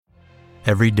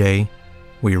Every day,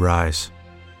 we rise,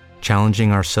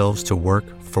 challenging ourselves to work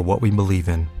for what we believe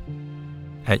in.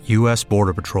 At U.S.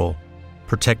 Border Patrol,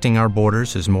 protecting our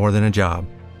borders is more than a job.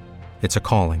 It's a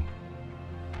calling.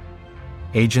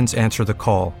 Agents answer the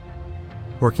call,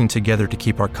 working together to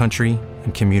keep our country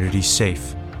and communities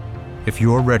safe. If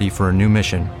you're ready for a new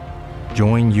mission,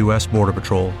 join U.S. Border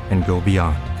Patrol and go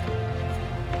beyond.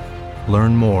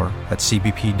 Learn more at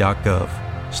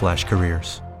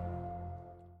cbp.gov/careers.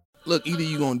 Look, either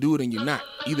you're going to do it or you're not.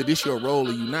 Either this your role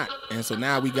or you're not. And so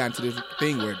now we got into this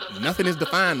thing where nothing is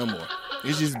defined no more.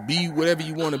 It's just be whatever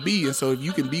you want to be. And so if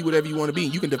you can be whatever you want to be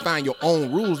and you can define your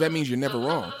own rules, that means you're never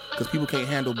wrong. Because people can't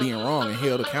handle being wrong and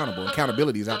held accountable.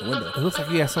 Accountability is out the window. It looks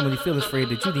like you have so many feelings, Fred,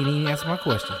 that you didn't even answer my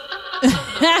question.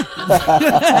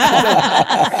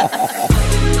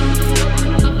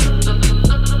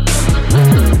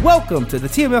 Welcome to the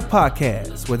TMF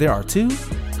Podcast, where there are too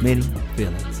many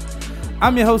feelings.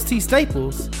 I'm your host, T.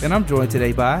 Staples, and I'm joined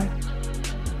today by...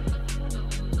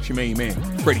 It's your main man,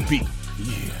 Freddie P.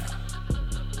 Yeah.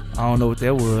 I don't know what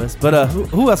that was, but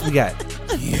who else we got?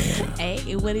 Yeah.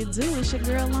 Hey, what it do? It's your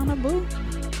girl, Lana Boo.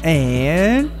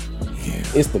 And... Yeah.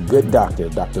 It's the good doctor,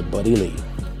 Dr. Buddy Lee.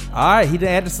 All right, he done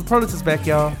added some superlatives back,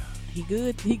 y'all. He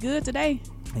good today.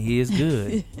 He is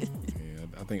good.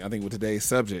 I think with today's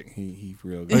subject, he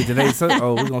real We're good.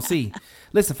 gonna see.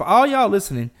 Listen, for all y'all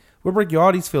listening, we'll bring you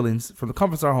all these feelings from the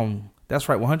comforts of our home. That's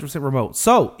right, 100% remote.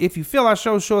 So if you feel our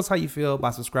show, show us how you feel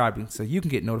by subscribing so you can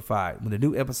get notified when the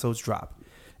new episodes drop.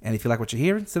 And if you like what you're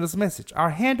hearing, send us a message.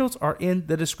 Our handles are in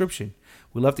the description.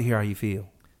 We'd love to hear how you feel.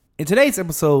 In today's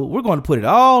episode, we're going to put it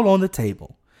all on the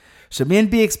table. Should men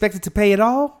be expected to pay it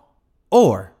all?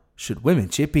 Or should women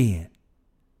chip in?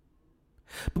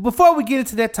 But before we get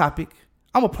into that topic,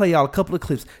 I'm going to play y'all a couple of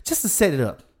clips just to set it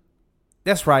up.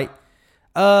 That's right.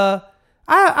 I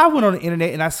went on the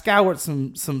internet and I scoured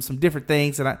some different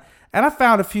things and I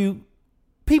found a few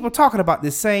people talking about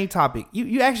this same topic.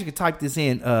 You actually could type this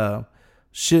in.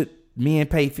 Should we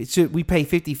pay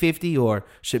 50-50 or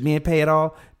should men pay it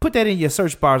all? Put that in your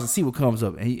search bars and see what comes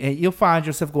up. And you'll find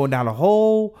yourself going down a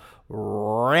whole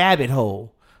rabbit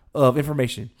hole of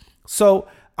information. So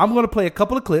I'm going to play a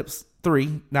couple of clips,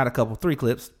 three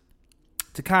clips,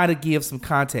 to kind of give some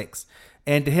context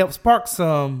and to help spark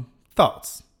some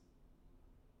thoughts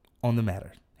on the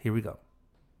matter. Here we go.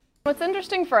 What's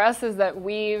interesting for us is that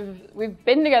we've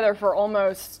been together for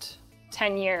almost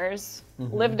 10 years,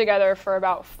 lived together for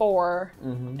about 4,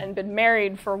 and been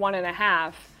married for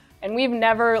 1.5. And we've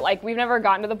never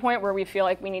gotten to the point where we feel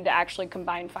like we need to actually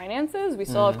combine finances. We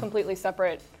still have completely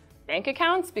separate bank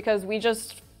accounts because we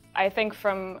just, I think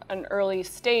from an early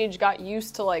stage, got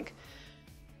used to like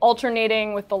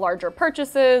alternating with the larger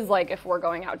purchases, like if we're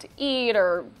going out to eat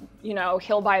or, you know,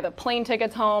 he'll buy the plane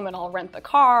tickets home and I'll rent the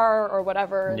car or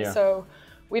whatever. Yeah. And so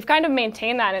we've kind of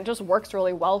maintained that and it just works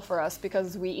really well for us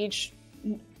because we each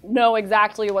know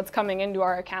exactly what's coming into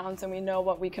our accounts and we know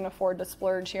what we can afford to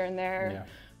splurge here and there. Yeah.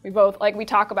 We both, like, we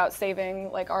talk about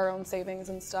saving, like our own savings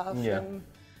and stuff. Yeah. And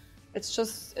it's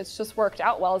just worked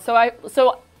out well.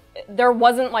 So there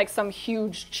wasn't like some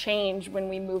huge change when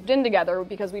we moved in together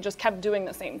because we just kept doing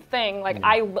the same thing. Like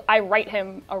I write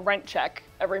him a rent check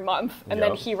every month and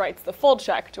then he writes the full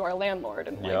check to our landlord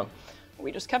and like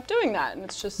we just kept doing that and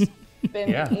it's just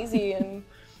been easy and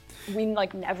we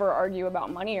like never argue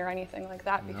about money or anything like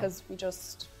that because we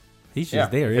just he's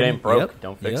just there. If it ain't broke,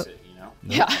 don't fix it, you know.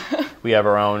 Yeah. We have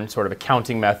our own sort of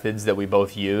accounting methods that we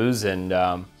both use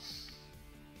and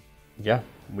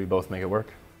we both make it work.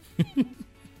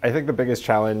 I think the biggest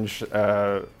challenge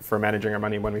for managing our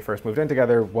money when we first moved in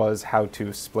together was how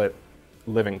to split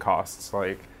living costs.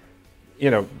 Like, you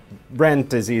know,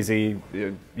 rent is easy,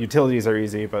 utilities are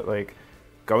easy, but like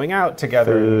going out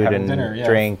together, food having and dinner,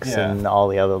 drinks and all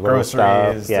the other little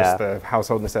groceries, stuff. Just the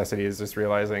household necessities, just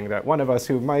realizing that one of us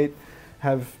who might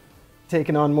have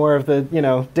taken on more of the, you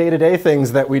know, day-to-day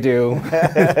things that we do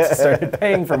started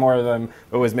paying for more of them,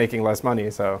 but was making less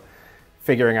money. So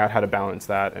figuring out how to balance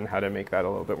that and how to make that a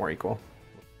little bit more equal.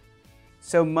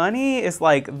 So money is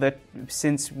like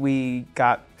since we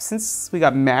got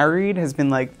married has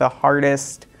been like the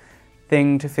hardest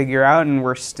thing to figure out, and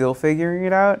we're still figuring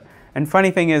it out. And funny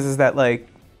thing is that like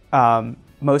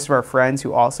most of our friends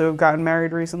who also have gotten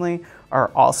married recently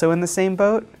are also in the same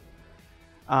boat.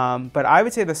 But I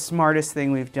would say the smartest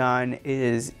thing we've done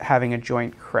is having a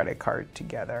joint credit card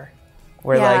together,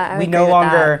 where like we no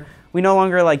longer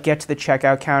like get to the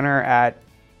checkout counter at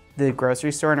the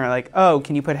grocery store and are like, oh,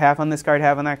 can you put half on this card,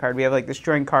 half on that card? We have like this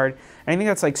joint card. And I think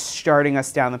that's like starting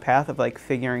us down the path of like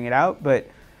figuring it out, but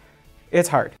it's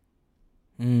hard.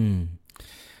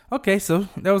 Okay, so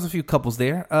there was a few couples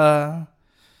there.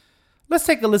 Let's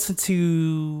take a listen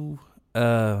to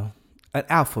an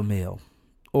alpha male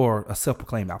or a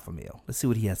self-proclaimed alpha male. Let's see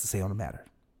what he has to say on the matter.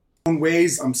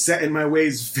 Ways, I'm set in my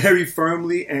ways very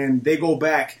firmly, and they go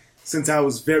back since I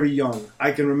was very young.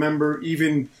 I can remember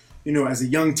even, as a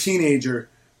young teenager,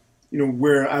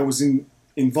 where I was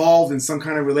involved in some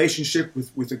kind of relationship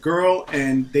with a girl,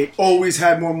 and they always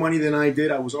had more money than I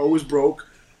did. I was always broke.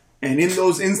 And in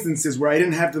those instances where I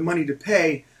didn't have the money to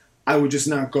pay, I would just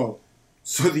not go.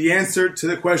 So the answer to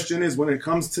the question is, when it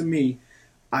comes to me,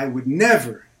 I would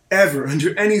never, ever,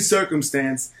 under any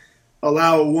circumstance,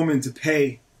 allow a woman to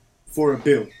pay for a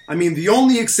bill. I mean, the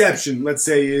only exception, let's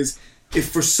say, is if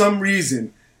for some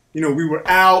reason, we were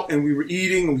out and we were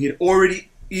eating and we had already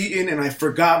eaten and I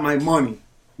forgot my money.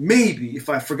 Maybe if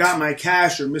I forgot my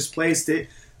cash or misplaced it,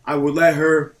 I would let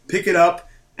her pick it up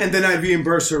and then I'd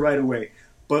reimburse her right away.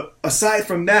 But aside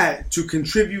from that, to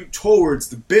contribute towards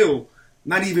the bill,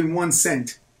 not even 1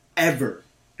 cent ever.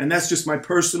 And that's just my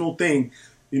personal thing.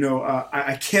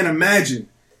 I can't imagine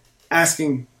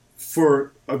asking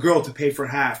for a girl to pay for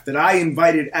half that I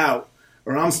invited out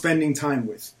or I'm spending time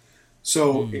with.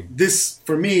 So this,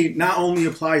 for me, not only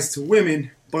applies to women,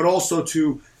 but also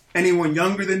to anyone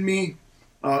younger than me,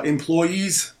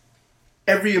 employees.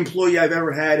 Every employee I've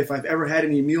ever had, if I've ever had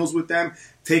any meals with them,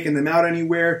 taken them out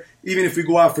anywhere, even if we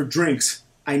go out for drinks,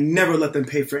 I never let them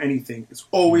pay for anything. It's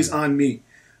always on me.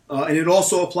 And it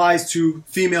also applies to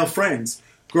female friends,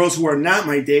 girls who are not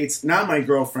my dates, not my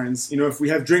girlfriends. If we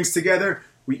have drinks together,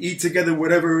 we eat together,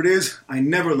 whatever it is, I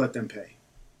never let them pay.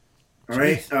 All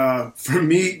right? For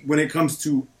me, when it comes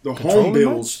to the home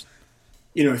bills,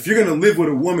 if you're going to live with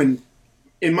a woman,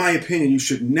 in my opinion, you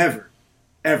should never,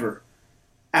 ever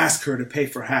ask her to pay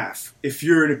for half. If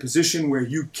you're in a position where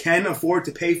you can afford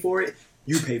to pay for it,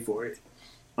 you pay for it.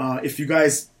 If you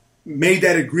guys made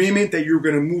that agreement that you're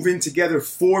going to move in together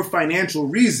for financial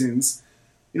reasons,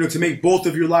 to make both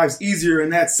of your lives easier in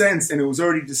that sense, and it was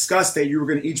already discussed that you were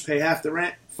going to each pay half the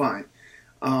rent, fine.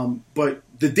 But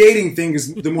the dating thing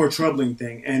is the more troubling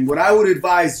thing. And what I would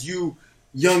advise you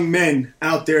young men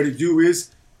out there to do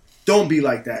is don't be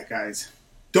like that, guys.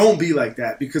 Don't be like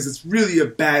that, because it's really a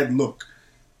bad look.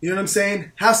 You know what I'm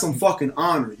saying? Have some fucking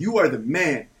honor. You are the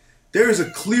man. There is a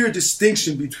clear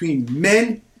distinction between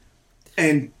men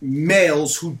and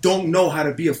males who don't know how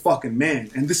to be a fucking man.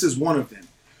 And this is one of them.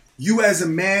 You as a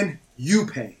man, you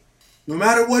pay. No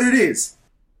matter what it is.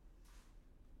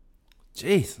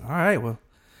 Jeez. All right. Well,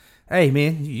 hey,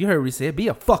 man, you heard what he said. Be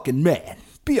a fucking man.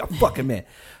 Be a fucking man.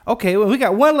 Okay, well, we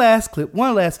got one last clip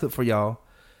for y'all.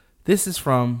 This is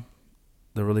from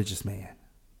The Religious Man.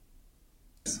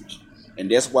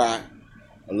 And that's why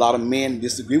a lot of men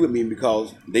disagree with me,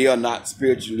 because they are not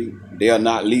spiritually, they are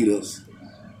not leaders,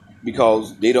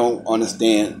 because they don't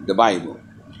understand the Bible.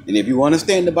 And if you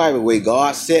understand the Bible, the way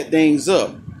God set things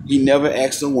up, he never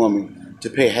asked a woman to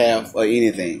pay half of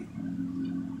anything.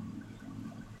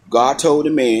 God told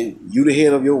the man, you the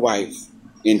head of your wife,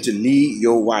 and to lead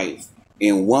your wife.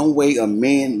 And one way a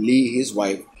man lead his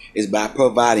wife is by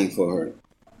providing for her.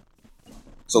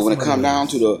 So when it comes down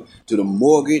to the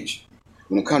mortgage,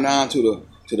 when it comes down to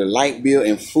the light bill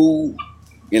and food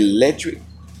and electric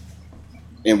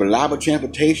and reliable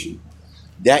transportation,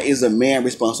 that is a man's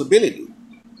responsibility.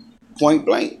 Point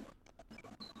blank.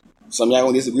 Some of y'all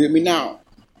gonna disagree with me now.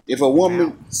 If a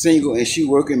woman single and she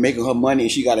working, making her money,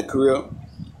 and she got a career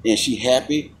and she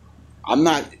happy, I'm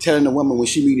not telling the woman when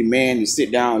she meet a man to sit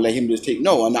down and let him just take.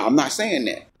 No, I'm not saying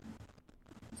that.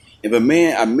 If a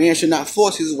man should not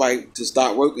force his wife to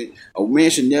start working. A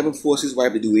man should never force his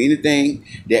wife to do anything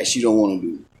that she don't want to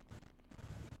do.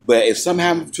 But if something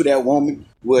happens to that woman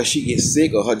where she gets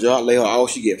sick or her job lay her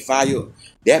off, she get fired,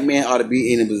 that man ought to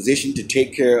be in a position to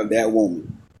take care of that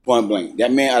woman. Point blank.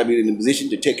 That man ought to be in a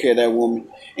position to take care of that woman,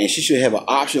 and she should have an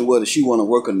option whether she want to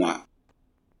work or not.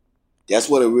 That's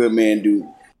what a real man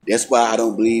do. That's why I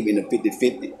don't believe in the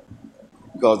 50-50,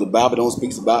 because the Bible don't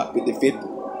speak about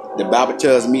 50-50. The Bible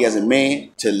tells me as a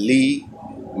man to lead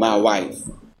my wife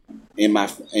and my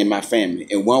family.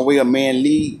 And one way a man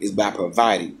lead is by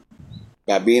providing,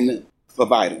 by being a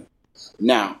provider.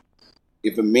 Now,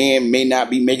 if a man may not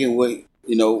be making what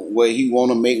he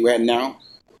want to make right now,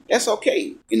 that's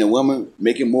okay. And a woman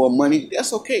making more money,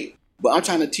 that's okay. But I'm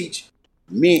trying to teach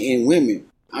men and women.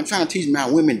 I'm trying to teach my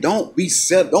women, don't be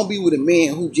with a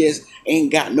man who just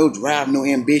ain't got no drive, no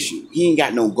ambition. He ain't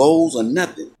got no goals or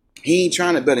nothing. He ain't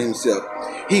trying to better himself.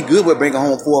 He good with bringing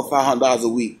home $400 or $500 a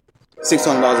week,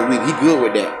 $600 a week. He good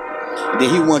with that. And then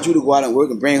he wants you to go out and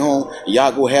work and bring home, and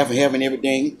y'all go half and half and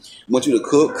everything. He wants you to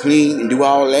cook, clean, and do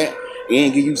all that,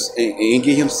 and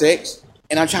give him sex.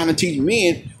 And I'm trying to teach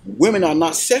men, women are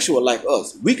not sexual like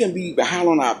us. We can be behind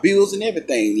on our bills and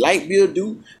everything. Light bill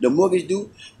do, the mortgage do.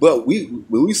 But when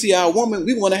we see our woman,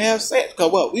 we want to have sex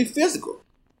because what? We physical.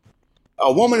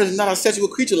 A woman is not a sexual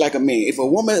creature like a man. If a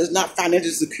woman is not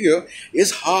financially secure,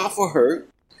 it's hard for her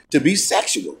to be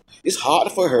sexual. It's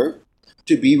hard for her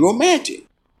to be romantic.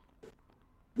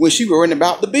 When she worrying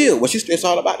about the bill, when she stressed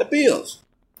all about the bills.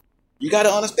 You got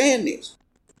to understand this.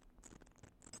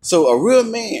 So a real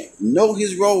man know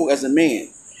his role as a man.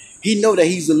 He know that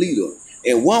he's a leader.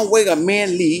 And one way a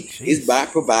man lead is by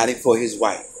providing for his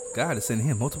wife. God is sending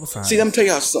him multiple signs. See, let me tell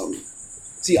y'all something.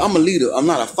 See, I'm a leader. I'm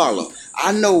not a follower.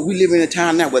 I know we live in a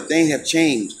time now where things have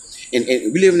changed. And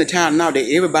we live in a time now that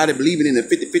everybody believing in the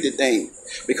 50-50 thing.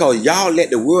 Because y'all let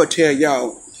the world tell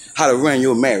y'all how to run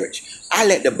your marriage. I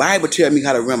let the Bible tell me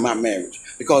how to run my marriage.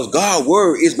 Because God's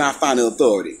word is my final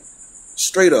authority.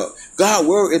 Straight up. God's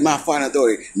word is my final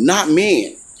authority. Not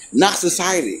men. Not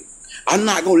society. I'm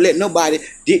not going to let nobody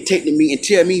dictate to me and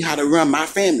tell me how to run my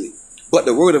family. But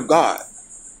the word of God.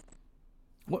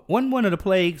 Wasn't one of the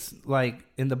plagues, like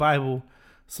in the Bible,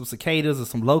 some cicadas or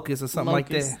some locusts or something like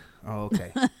that? Oh,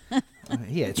 okay.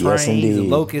 He had trains and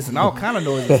locusts and all kind of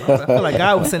noises. I feel like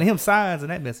God was sending him signs in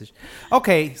that message.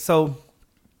 Okay, so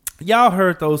y'all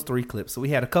heard those 3 clips. So we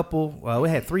had a couple. We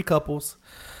had 3 couples.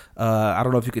 I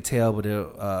don't know if you could tell, but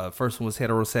the first one was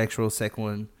heterosexual. Second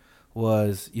one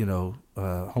was,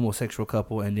 homosexual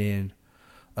couple. And then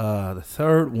the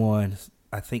third one,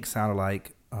 I think, sounded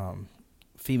like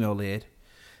female-led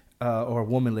or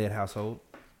woman-led household.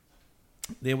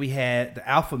 Then we had the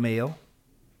alpha male,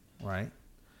 right?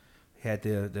 We had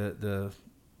the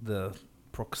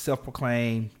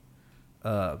self-proclaimed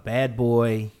bad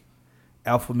boy,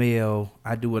 alpha male,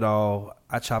 I do it all,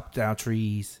 I chop down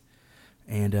trees,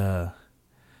 and the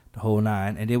whole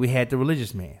 9. And then we had the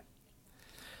religious man.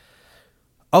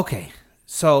 Okay,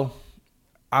 so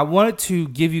I wanted to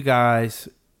give you guys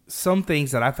some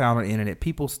things that I found on the internet,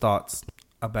 people's thoughts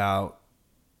about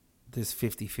this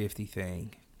 50-50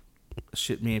 thing.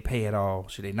 Should men pay at all?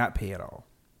 Should they not pay at all?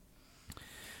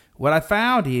 What I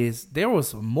found is there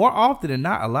was more often than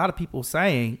not a lot of people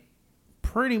saying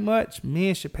pretty much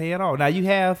men should pay at all. Now you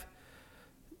have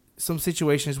some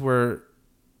situations where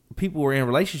people were in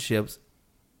relationships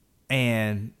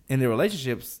and in their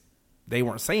relationships they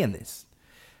weren't saying this.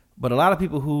 But a lot of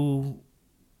people who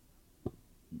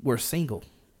were single,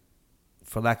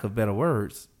 for lack of better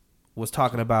words, was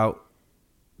talking about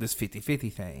this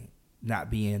 50-50 thing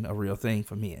not being a real thing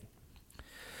for men.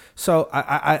 So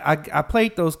I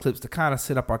played those clips to kind of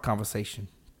set up our conversation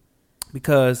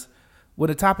because when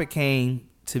the topic came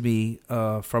to me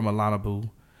from Alana Boo,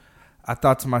 I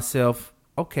thought to myself,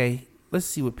 okay, let's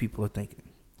see what people are thinking.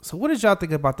 So what did y'all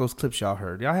think about those clips y'all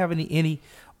heard? Y'all have any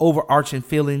overarching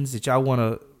feelings that y'all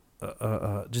want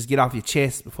to just get off your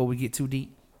chest before we get too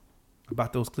deep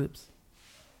about those clips?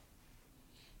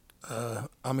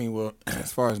 Well,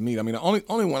 as far as me, the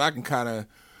only one I can kind of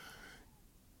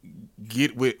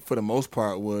get with for the most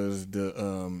part was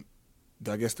the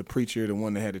preacher, the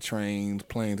one that had the trains,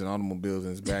 planes, and automobiles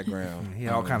in his background. He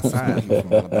had all kinds of signs. He was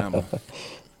from Alabama.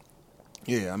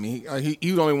 Yeah, he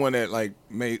was the only one that like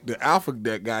made the alpha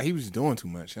that guy. He was just doing too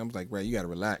much. I was like, Ray, you got to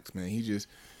relax, man. It's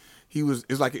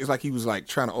like he was like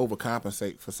trying to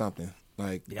overcompensate for something.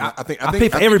 Like I pay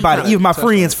for everybody, even my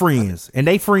friends, and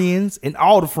they friends, and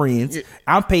all the friends. Yeah.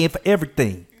 I'm paying for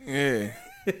everything. Yeah.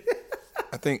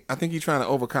 I think he's trying to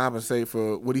overcompensate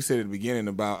for what he said at the beginning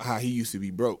about how he used to be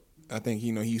broke. I think he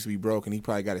used to be broke, and he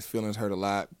probably got his feelings hurt a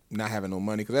lot, not having no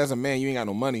money. Because as a man, you ain't got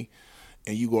no money,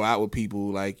 and you go out with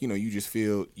people like you just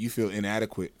feel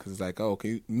inadequate because it's like, oh,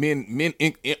 okay, men,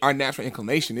 our natural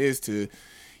inclination is to,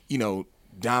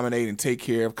 dominate and take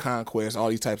care of, conquest, all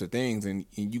these types of things, and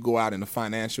you go out in the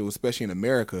financial, especially in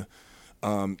America.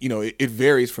 It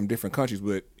varies from different countries,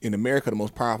 but in America, the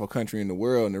most powerful country in the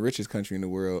world and the richest country in the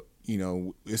world,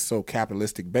 it's so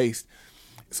capitalistic based.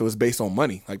 So it's based on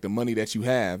money, like the money that you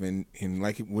have, and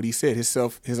like what he said, his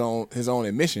own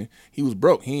admission, he was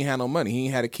broke. He ain't had no money. He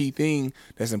ain't had a key thing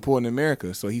that's important in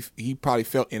America. So he probably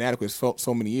felt inadequate for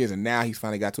so many years, and now he's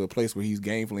finally got to a place where he's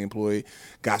gainfully employed,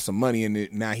 got some money in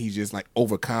it. Now he's just like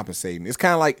overcompensating. It's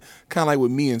kind of like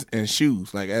with me and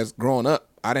shoes. Like as growing up,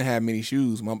 I didn't have many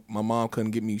shoes. My mom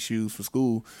couldn't get me shoes for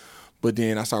school. But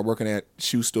then I started working at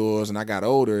shoe stores, and I got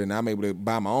older, and I'm able to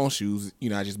buy my own shoes.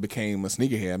 I just became a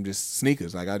sneakerhead. I'm just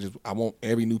sneakers. Like I want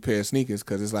every new pair of sneakers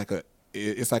because it's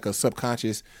like a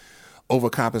subconscious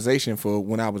overcompensation for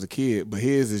when I was a kid. But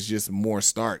his is just more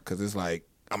stark because it's like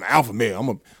I'm an alpha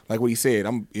male. Like what he said.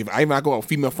 If I go out with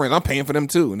female friends, I'm paying for them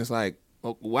too. And it's like,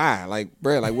 well, why? Like,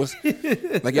 bro, like what's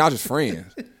like y'all just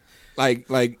friends. like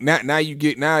now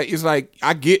it's like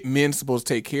I get men supposed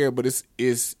to take care, but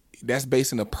it's that's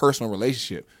based in a personal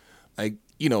relationship. Like,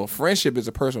 you know, friendship is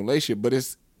a personal relationship, but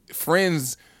it's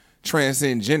friends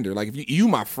transcend gender. Like if you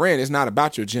my friend, it's not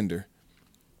about your gender.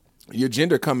 Your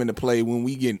gender come into play when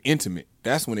we get intimate.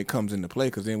 That's when it comes into play,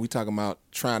 because then we talking about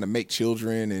trying to make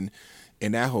children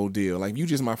and that whole deal. Like you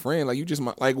just my friend. Like you just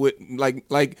my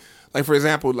like for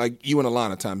example, like you and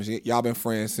Alana Thomas, y'all been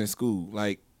friends since school.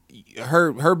 Like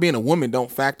her being a woman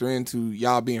don't factor into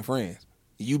y'all being friends.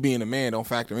 You being a man don't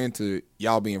factor into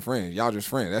y'all being friends. Y'all just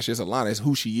friends. That's just Alana. It's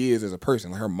who she is as a person,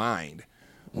 like her mind,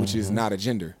 which is not a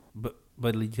gender. But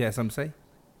you had something to say?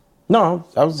 No,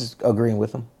 I was just agreeing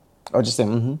with him. I was just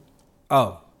saying,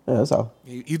 Oh. Yeah, that's all.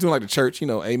 He's doing like the church, you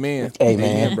know, amen.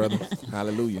 Amen, brother.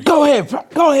 Hallelujah. Go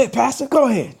ahead, Pastor. Go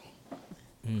ahead.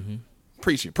 Mm-hmm.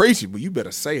 Preach it, but you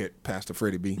better say it, Pastor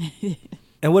Freddie B.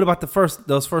 And what about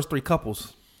those first three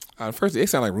couples? First, they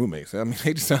sound like roommates. I mean,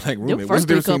 they just sound like roommates. Them What's first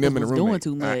the three difference between them and a couples roommate?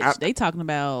 doing too much. They talking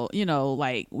about, you know,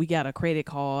 like we got a credit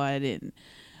card and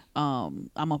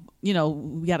we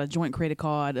got a joint credit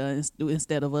card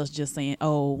instead of us just saying,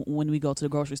 oh, when we go to the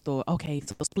grocery store, okay,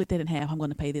 so split that in half. I'm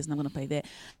going to pay this and I'm going to pay that.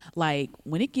 Like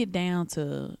when it get down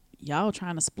to y'all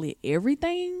trying to split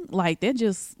everything, like that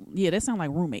sound like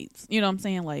roommates. You know what I'm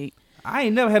saying? Like I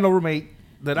ain't never had no roommate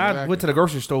that I went to the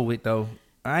grocery store with though.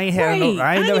 I ain't had no.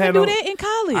 I ain't never had do no. that in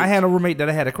college. I had no roommate that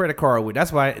I had a credit card with.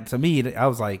 That's why to me, I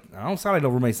was like, I don't sound like no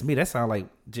roommates to me. That sound like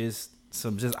just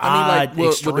some odd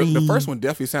extreme. The first one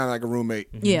definitely sounded like a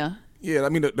roommate. Mm-hmm. Yeah. Yeah, I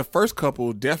mean the first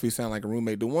couple definitely sound like a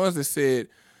roommate. The ones that said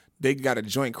they got a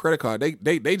joint credit card,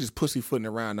 they just pussyfooting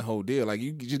around the whole deal. Like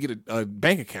you just get a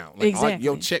bank account. Like exactly.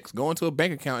 Your checks go into a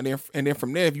bank account, and then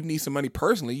from there, if you need some money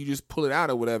personally, you just pull it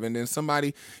out or whatever. And then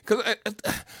somebody, because I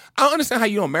don't understand how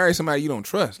you don't marry somebody you don't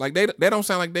trust. Like they don't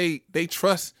sound like they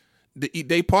trust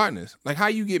they partners. Like how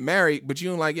you get married, but you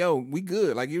don't like, yo, we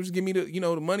good. Like you just give me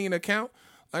the money in the account.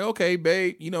 Like, okay,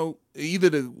 babe, either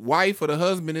the wife or the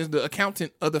husband is the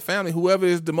accountant of the family, whoever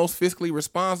is the most fiscally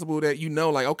responsible that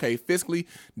like, okay, fiscally,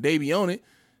 they be on it.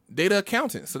 They the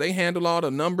accountant. So they handle all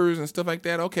the numbers and stuff like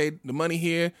that. Okay, the money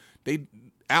here, they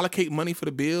allocate money for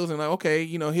the bills and like, okay,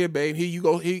 here, babe, here you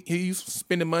go. Here you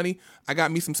spending money. I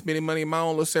got me some spending money in my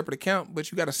own little separate account,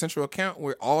 but you got a central account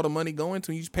where all the money go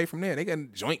into and you just pay from there. They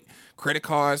got joint credit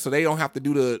cards, so they don't have to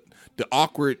do the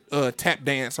awkward tap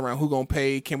dance around who gonna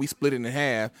pay. Can we split it in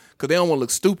half? Because they don't want to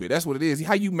look stupid. That's what it is.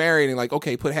 How you married and like,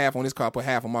 okay, put half on this card, put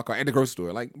half on my card at the grocery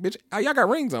store. Like, bitch, y'all got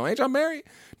rings on. Ain't y'all married?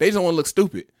 They just don't want to look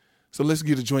stupid. So let's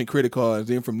get a joint credit card.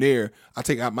 Then from there, I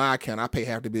take out my account. I pay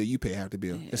half the bill. You pay half the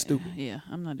bill. It's stupid. Yeah,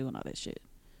 I'm not doing all that shit.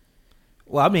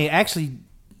 Well, I mean, actually,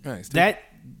 that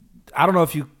I don't know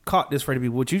if you caught this, Freddie B.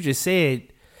 What you just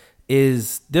said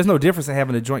is there's no difference in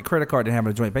having a joint credit card than having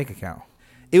a joint bank account.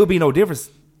 It would be no difference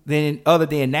other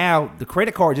than now the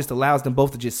credit card just allows them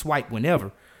both to just swipe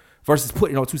whenever, versus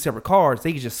putting on two separate cards.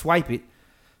 They can just swipe it,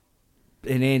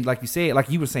 and then like you said, like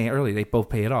you were saying earlier, they both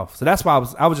pay it off. So that's why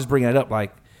I was just bringing it up,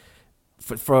 like.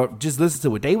 For just listen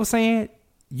to what they were saying,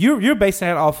 you're basing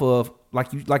that off of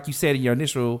like you said in your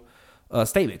initial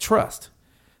statement, trust.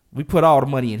 We put all the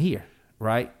money in here,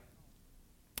 right?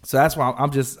 So that's why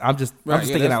I'm just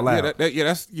thinking out loud.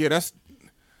 That's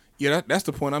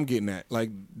the point I'm getting at. Like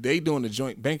they doing the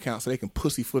joint bank account so they can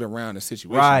pussyfoot around the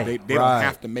situation. Right, they don't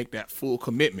have to make that full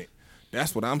commitment.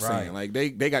 That's what I'm saying. Like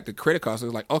they got the credit card, so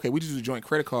it's like, okay, we just do a joint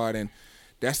credit card and.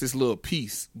 That's this little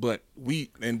piece, but they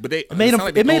it made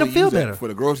them feel better for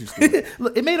the grocery store.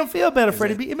 Look, it made them feel better,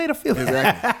 Freddie B. It made them feel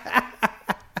better.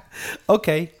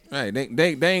 Okay, right?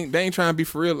 They ain't trying to be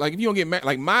for real. Like if you don't get married,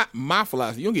 like my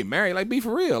philosophy, you don't get married. Like be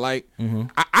for real. Like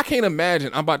I can't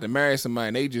imagine I'm about to marry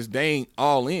somebody and they ain't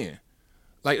all in.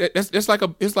 Like it's like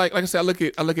I said, I look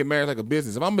at marriage like a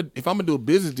business. If I'm gonna do a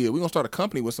business deal, we gonna start a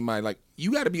company with somebody. Like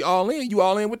you got to be all in. You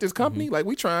all in with this company. Like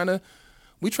we trying to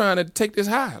take this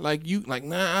high. Like you, like,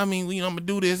 nah, I mean, I'm gonna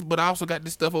do this, but I also got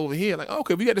this stuff over here. Like,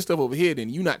 okay, if you got this stuff over here,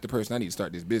 then you not the person I need to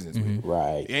start this business with.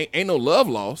 Right. Ain't no love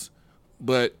lost,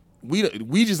 but we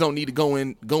just don't need to go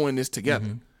in this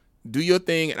together. Do your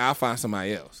thing, and I'll find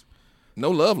somebody else.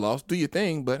 No love lost. Do your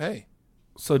thing, but hey.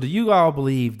 So do you all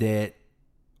believe that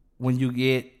when you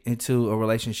get into a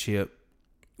relationship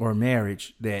or a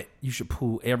marriage that you should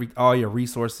pool all your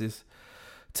resources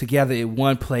together in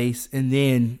one place and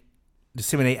then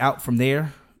disseminate out from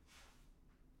there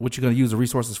what you're going to use the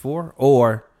resources for?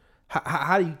 Or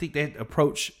how do you think that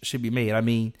approach should be made? I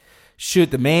mean,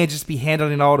 should the man just be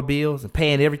handling all the bills and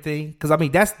paying everything? Because I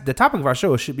mean, that's the topic of our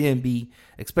show. Should men be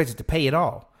expected to pay it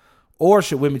all, or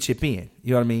should women chip in?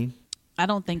 You know what I mean? I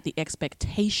don't think the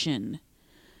expectation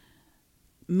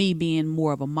me being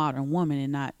more of a modern woman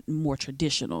and not more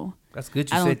traditional. That's good.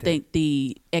 You I said don't that. think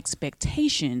the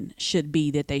expectation should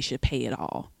be that they should pay it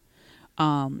all.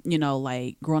 You know,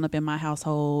 like growing up in my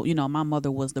household, you know, my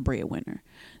mother was the breadwinner.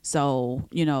 So,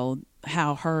 you know,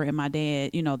 how her and my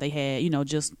dad, you know, they had, you know,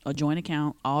 just a joint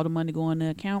account, all the money going in the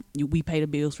account, we pay the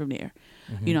bills from there.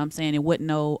 You know what I'm saying? It wasn't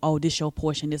no, oh, this your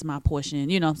portion, this my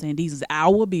portion. You know what I'm saying? These is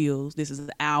our bills. This is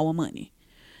our money.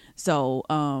 So,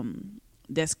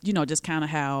 that's, you know, just kind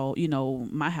of how, you know,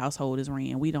 my household is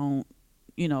ran. We don't,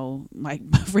 you know, like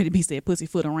Freddie B said,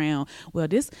 pussyfoot around. Well,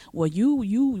 you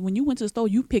when you went to the store,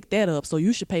 you picked that up, so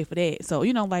you should pay for that. So,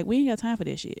 you know, like we ain't got time for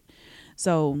that shit.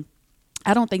 So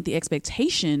I don't think the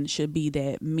expectation should be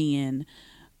that men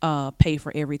pay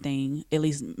for everything, at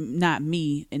least not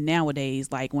me. And nowadays,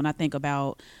 like when I think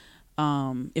about,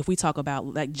 if we talk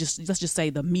about like let's just say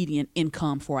the median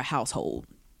income for a household.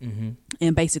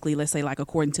 And basically, let's say like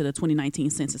according to the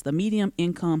 2019 census, the median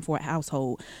income for a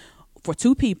household for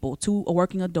two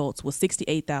working adults was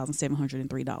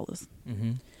 $68,703.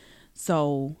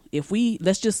 So if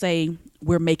let's just say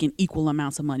we're making equal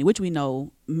amounts of money, which we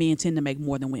know men tend to make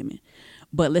more than women,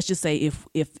 but let's just say if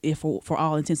for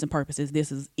all intents and purposes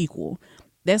this is equal,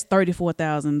 that's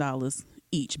 $34,000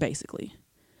 each basically.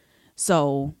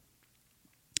 So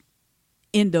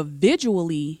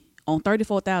individually on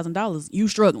 $34,000, you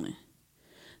struggling.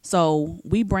 So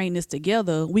we bring this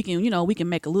together, we can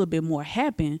make a little bit more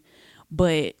happen,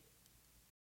 but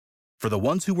for the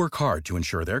ones who work hard to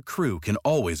ensure their crew can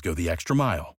always go the extra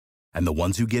mile, and the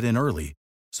ones who get in early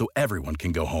so everyone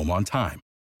can go home on time,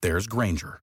 there's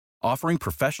Grainger, offering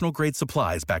professional-grade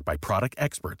supplies backed by product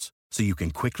experts so you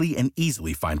can quickly and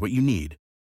easily find what you need.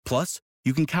 Plus,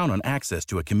 you can count on access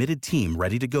to a committed team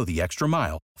ready to go the extra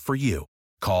mile for you.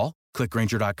 Call, click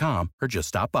Grainger.com, or just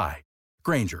stop by.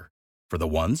 Grainger, for the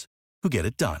ones who get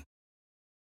it done.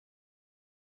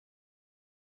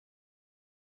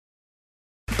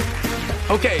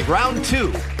 Okay, round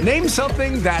two. Name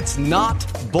something that's not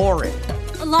boring.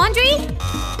 A laundry?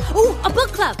 Ooh, a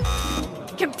book club.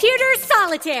 Computer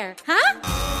solitaire, huh?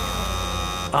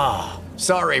 Ah,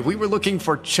 sorry, we were looking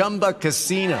for Chumba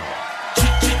Casino.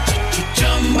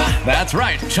 That's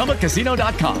right,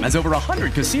 ChumbaCasino.com has over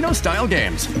 100 casino-style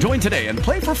games. Join today and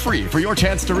play for free for your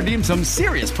chance to redeem some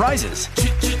serious prizes.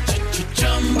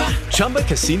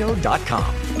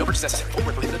 ChumbaCasino.com. No purchase necessary. Void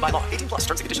where prohibited by law. 18+ terms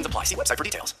and conditions apply. See website for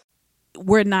details.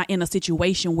 We're not in a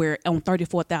situation where on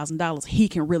 $34,000 he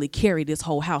can really carry this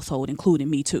whole household, including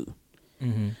me too.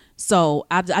 So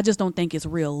I just don't think it's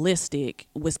realistic,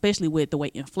 especially with the way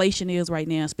inflation is right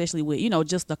now, especially with, you know,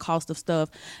 just the cost of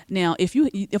stuff. Now,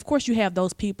 of course you have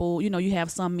those people, you know, you have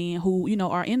some men who, you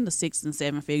know, are in the 6 and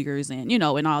 7 figures and, you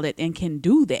know, and all that and can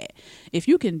do that. If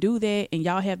you can do that and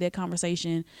y'all have that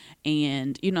conversation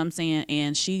and, you know what I'm saying,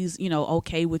 and she's, you know,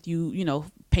 okay with you, you know,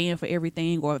 paying for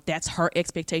everything, or if that's her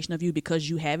expectation of you because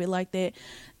you have it like that,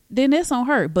 then that's on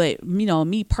her. But, you know,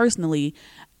 me personally,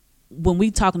 when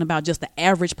we talking about just the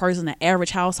average person, the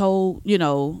average household, you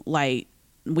know, like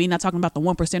we're not talking about the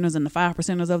 1%ers and the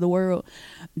 5%ers of the world,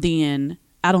 then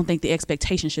I don't think the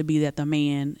expectation should be that the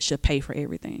man should pay for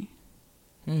everything.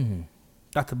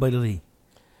 Dr. Buddy Lee,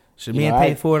 should men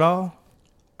pay for it all?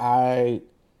 The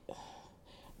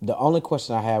only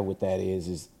question I have with that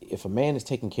is if a man is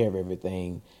taking care of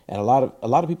everything, and a lot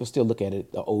of people still look at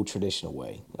it the old traditional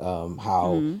way,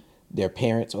 how their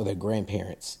parents or their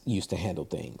grandparents used to handle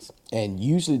things. And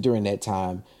usually during that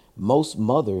time, most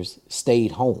mothers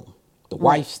stayed home. The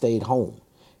wife stayed home.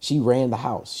 She ran the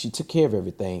house. She took care of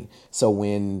everything. So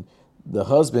when the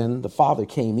husband, the father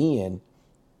came in,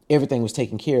 everything was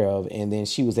taken care of, and then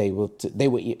they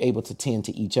were able to tend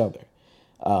to each other.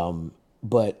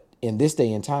 But in this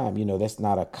day and time, you know, that's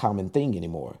not a common thing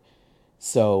anymore.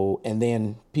 So, and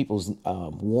then people's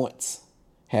wants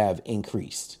have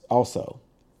increased also.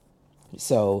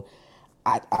 So,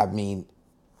 I mean,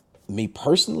 me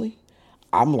personally,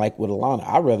 I'm like with Alana.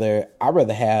 I'd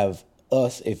rather have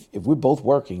us, if we're both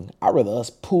working, I'd rather us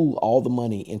pool all the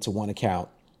money into one account,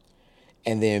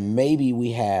 and then maybe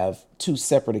we have 2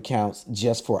 separate accounts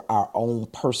just for our own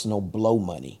personal blow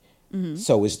money.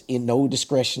 So it's in no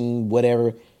discretion,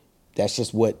 whatever. That's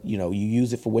just what, you know, you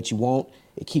use it for what you want.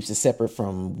 It keeps it separate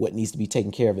from what needs to be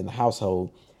taken care of in the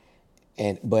household.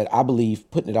 But I believe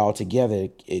putting it all together,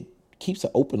 it keeps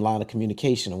an open line of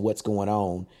communication on what's going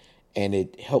on, and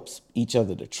it helps each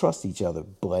other to trust each other.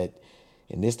 But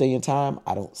in this day and time,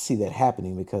 I don't see that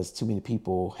happening because too many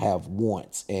people have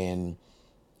wants, and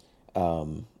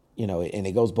you know, and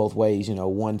it goes both ways. You know,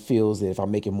 one feels that if I'm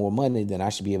making more money, then I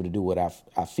should be able to do what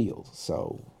I feel.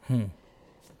 So,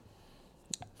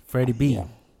 Freddie B,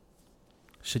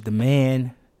 should the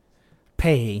man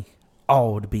pay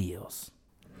all the bills?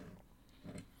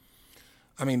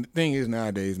 I mean, the thing is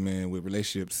nowadays, man, with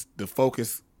relationships, the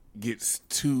focus gets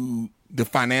to the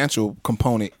financial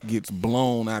component gets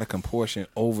blown out of proportion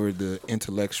over the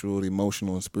intellectual, the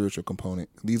emotional, and spiritual component.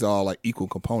 These are all like equal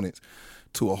components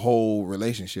to a whole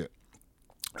relationship.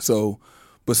 So,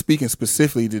 but speaking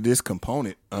specifically to this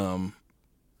component,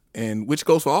 and which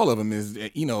goes for all of them, is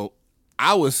that,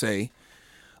 I would say,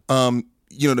 the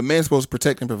man's supposed to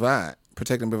protect and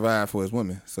provide for his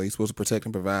woman. So he's supposed to protect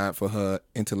and provide for her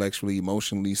intellectually,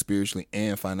 emotionally, spiritually,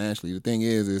 and financially. The thing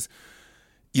is,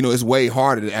 it's way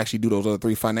harder to actually do those other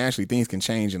three. Financially, things can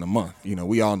change in a month.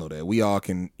 We all know that. We all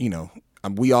can,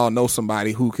 we all know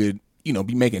somebody who could,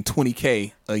 be making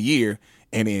 $20K a year,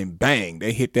 and then bang,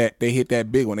 they hit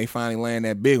that big one. They finally land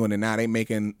that big one, and now they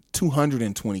making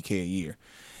 $220K a year,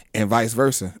 and vice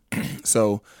versa.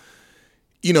 So,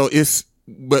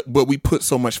 but we put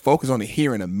so much focus on it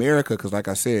here in America because, like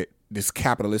I said, this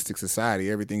capitalistic society,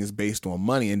 everything is based on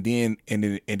money, and then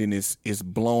it's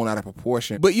blown out of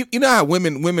proportion. But you know how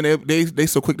women they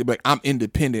so quick to be like, I'm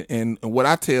independent, and what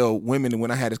I tell women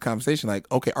when I had this conversation, like,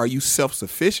 okay, are you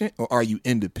self-sufficient or are you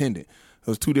independent?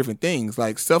 Those two different things.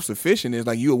 Like, self-sufficient is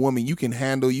like, you a woman, you can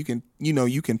handle, you can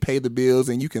pay the bills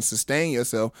and you can sustain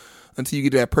yourself until you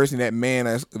get that person, that man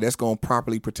that's going to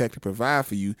properly protect and provide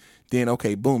for you. Then,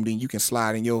 okay, boom, then you can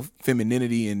slide in your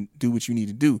femininity and do what you need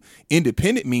to do.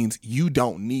 Independent means you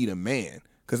don't need a man.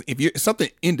 Because if you're something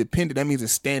independent, that means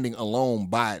it's standing alone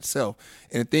by itself.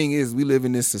 And the thing is, we live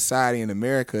in this society in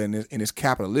America, and it's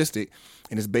capitalistic,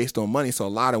 and it's based on money. So a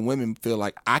lot of women feel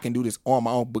like, I can do this on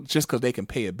my own, but just because they can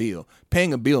pay a bill.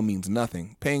 Paying a bill means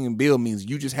nothing. Paying a bill means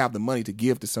you just have the money to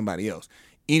give to somebody else.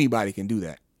 Anybody can do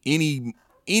that.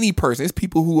 Any person. It's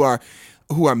people who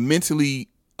are mentally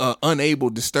unable,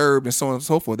 disturbed, and so on and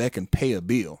so forth, that can pay a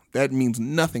bill. That means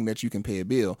nothing that you can pay a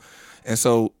bill. And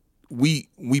so we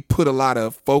put a lot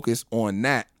of focus on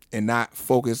that and not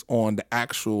focus on the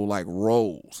actual like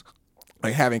roles,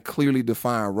 like having clearly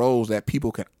defined roles that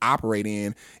people can operate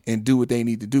in and do what they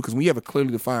need to do. Because when you have a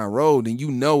clearly defined role, then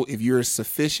you know if you're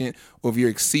sufficient or if you're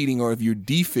exceeding or if you're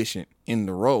deficient in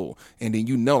the role. And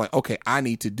then like, okay, I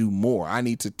need to do more. I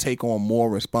need to take on more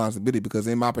responsibility because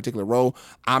in my particular role,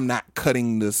 I'm not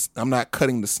cutting the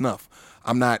snuff.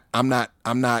 I'm not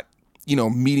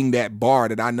meeting that bar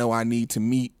that I know I need to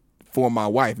meet for my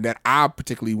wife, that I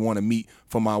particularly want to meet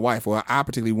for my wife, or I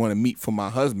particularly want to meet for my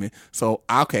husband. So,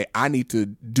 okay, I need to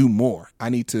do more. I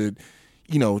need to,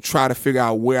 try to figure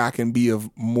out where I can be of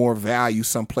more value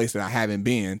someplace that I haven't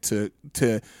been to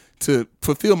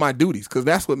fulfill my duties. Because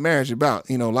that's what marriage is about.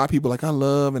 A lot of people are like, I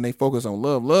love, and they focus on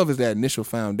love. Love is that initial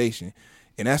foundation,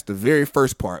 and that's the very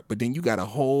first part. But then you got a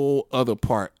whole other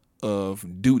part of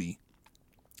duty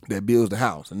that builds the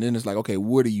house. And then it's like, okay,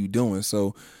 what are you doing?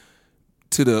 So,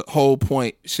 to the whole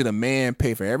point, should a man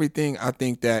pay for everything? I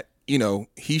think that,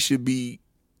 he should be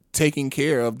taking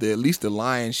care of at least the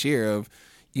lion's share of,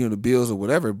 the bills or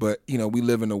whatever. But, we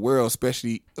live in a world,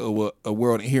 especially a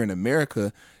world here in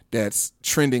America, that's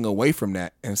trending away from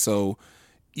that. And so,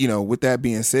 with that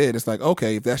being said, it's like,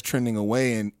 okay, if that's trending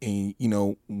away and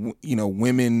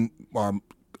women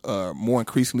are more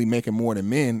increasingly making more than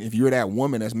men, if you're that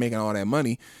woman that's making all that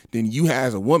money, then you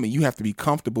as a woman, you have to be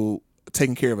comfortable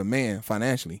taking care of a man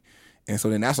financially. And so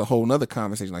then that's a whole nother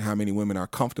conversation. Like, how many women are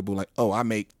comfortable, like, oh, I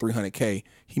make $300K,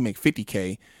 he make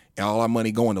 $50K, and all our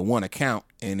money going to one account,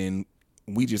 and then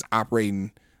we just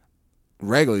operating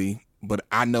regularly. But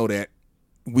I know that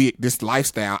this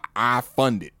lifestyle, I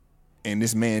fund it, and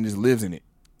this man just lives in it.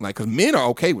 Like, because men are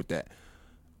okay with that.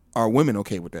 Are women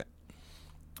okay with that?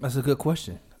 That's a good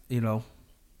question.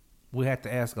 We have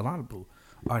to ask a lot of people,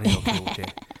 are they okay with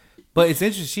that? But it's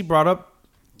interesting. She brought up,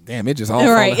 damn, it just all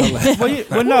right.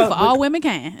 All women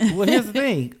can. Well, here's the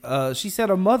thing. She said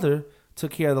her mother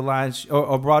took care of the lion's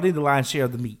or brought in the lion's share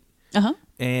of the meat.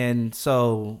 And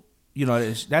so,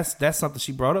 that's something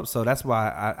she brought up. So that's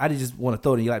why I just want to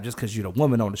throw it in your lap just because you're the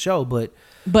woman on the show. But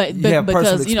because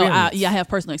I have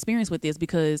personal experience with this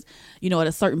because at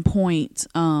a certain point,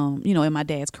 in my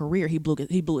dad's career, he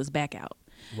blew his back out.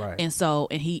 Right. And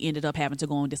he ended up having to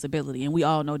go on disability. And we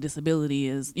all know disability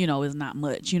is not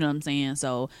much, you know what I'm saying?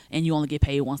 So, and you only get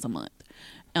paid once a month.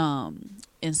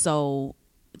 And so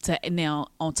now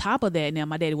on top of that, now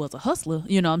my daddy was a hustler,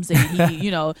 you know what I'm saying? He,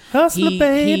 Hustler,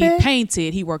 baby. He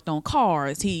painted, he worked on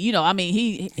cars. He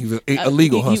was a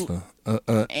legal hustler.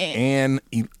 And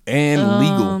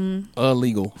legal.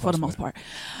 Illegal for the most part.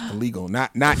 Illegal.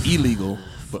 Not illegal.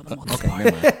 for the most Okay, part.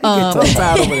 never mind. Get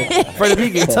tongue-tied over there. Freddie B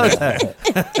get tongue-tied.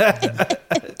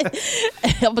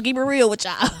 I'm gonna keep it real with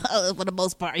y'all. For the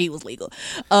most part, he was legal.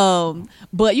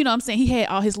 But you know what I'm saying, he had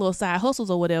all his little side hustles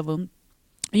or whatever,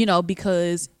 you know,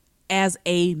 because as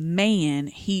a man,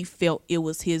 he felt it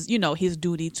was his, you know, his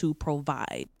duty to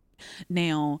provide.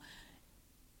 Now,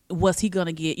 was he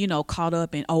gonna get, you know, caught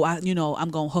up in, I'm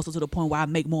gonna hustle to the point where I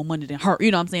make more money than her? You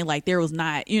know what I'm saying? Like, there was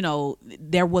not, you know,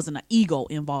 there wasn't an ego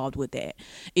involved with that.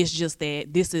 It's just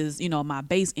that this is, you know, my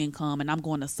base income, and I'm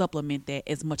going to supplement that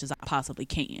as much as I possibly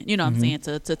can. You know what I'm saying?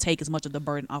 To take as much of the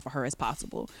burden off of her as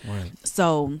possible. Right.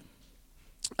 So,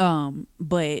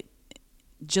 but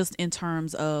just in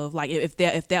terms of like, if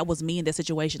that was me in that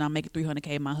situation, I'm making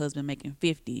 $300K, my husband making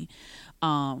 $50.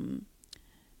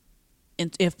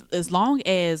 And if, as long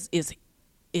as is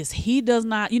he does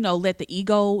not, you know, let the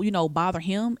ego, you know, bother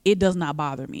him, it does not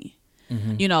bother me.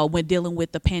 You know, when dealing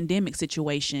with the pandemic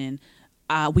situation,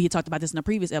 we had talked about this in a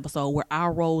previous episode where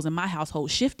our roles in my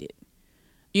household shifted.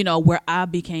 You know, where I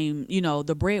became, you know,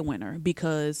 the breadwinner,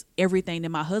 because everything that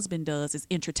my husband does is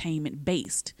entertainment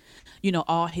based. You know,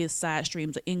 all his side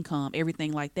streams of income,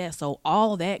 everything like that. So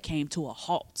all that came to a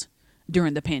halt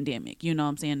during the pandemic. You know what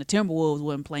I'm saying? The Timberwolves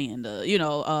wasn't playing,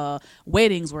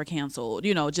 weddings were canceled,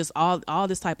 you know, just all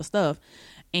this type of stuff.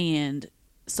 And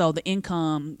so the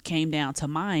income came down to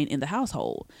mine in the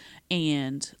household.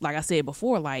 And like I said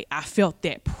before, like, I felt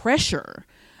that pressure,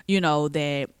 you know,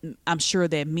 that I'm sure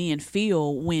that men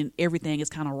feel when everything is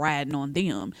kind of riding on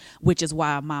them, which is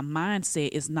why my mindset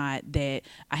is not that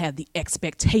I have the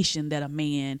expectation that a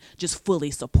man just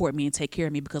fully support me and take care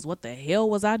of me, because what the hell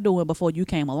was I doing before you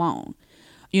came along?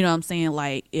 You know what I'm saying?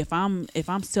 Like, if I'm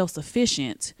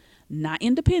self-sufficient, not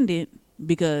independent,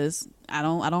 because I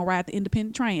don't ride the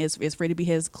independent train, as Freddie B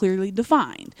has clearly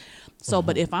defined. So,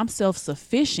 but if I'm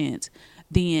self-sufficient,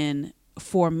 then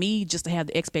for me just to have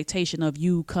the expectation of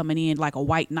you coming in like a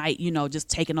white knight, you know, just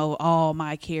taking over all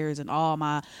my cares and all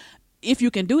my, if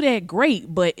you can do that, great.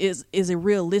 But is it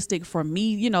realistic for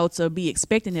me, you know, to be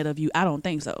expecting it of you? I don't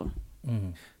think so.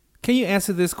 Mm-hmm. Can you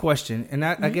answer this question? And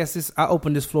I guess I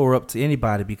open this floor up to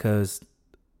anybody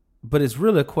but it's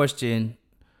really a question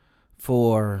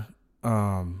for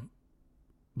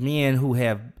men who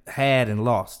have had and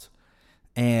lost.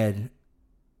 And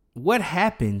what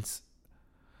happens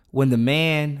when the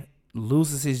man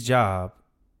loses his job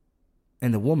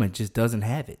and the woman just doesn't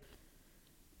have it?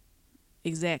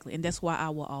 Exactly. And that's why I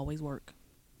will always work.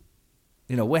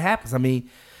 You know, what happens? I mean,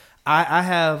 I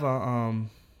have a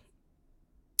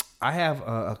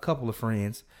couple of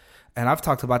friends, and I've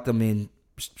talked about them in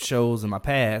shows in my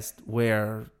past,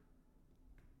 where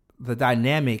the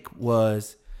dynamic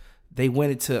was they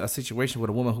went into a situation with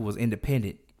a woman who was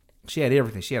independent. She had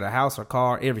everything. She had a house, a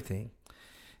car, everything.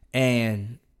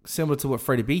 And similar to what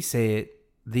Freddie B said,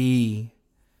 the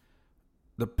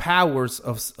powers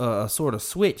of sort of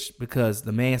switched because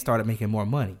the man started making more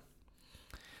money.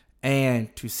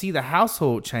 And to see the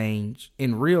household change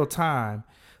in real time,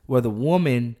 where the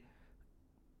woman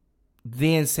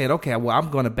then said, okay, well, I'm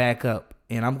going to back up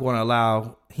and I'm going to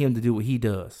allow him to do what he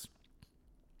does.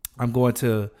 I'm going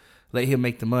to let him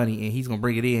make the money and he's going to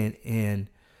bring it in, and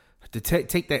to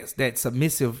take that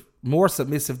submissive, more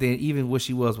submissive than even what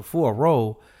she was before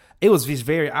role. It was just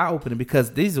very eye-opening,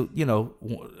 because these, you know,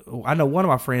 I know one of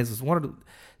my friends was one of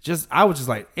the, I was just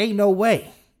like, ain't no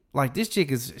way. Like, this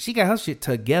chick she got her shit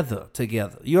together.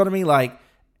 You know what I mean? Like,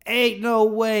 ain't no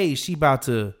way she about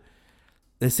to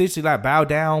essentially like bow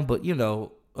down, but, you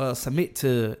know, submit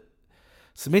to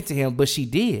him. But she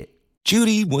did.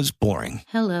 Judy was boring.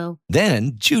 Hello.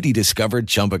 Then Judy discovered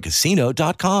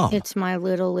ChumbaCasino.com. It's my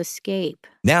little escape.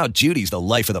 Now Judy's the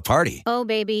life of the party. Oh,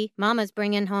 baby, mama's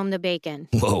bringing home the bacon.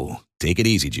 Whoa, take it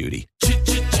easy, Judy.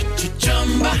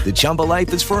 The Chumba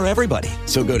life is for everybody.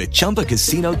 So go to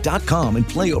ChumbaCasino.com and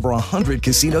play over 100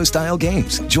 casino-style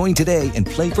games. Join today and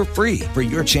play for free for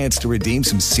your chance to redeem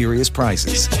some serious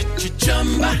prizes.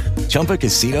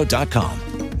 ChumbaCasino.com.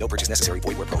 No purchase necessary.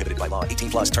 Void where prohibited by law.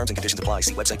 18+ terms and conditions apply.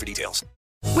 See website for details.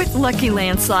 With Lucky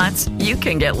Land Slots, you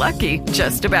can get lucky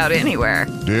just about anywhere.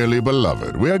 Dearly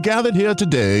beloved, we are gathered here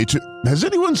today to... Has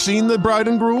anyone seen the bride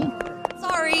and groom?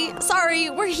 Sorry,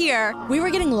 we're here. We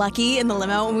were getting lucky in the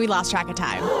limo and we lost track of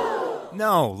time.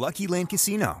 No, Lucky Land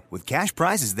Casino, with cash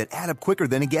prizes that add up quicker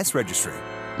than a guest registry.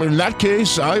 In that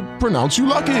case, I pronounce you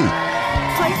lucky.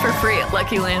 Play for free at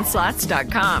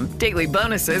LuckyLandSlots.com. Daily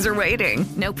bonuses are waiting.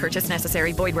 No purchase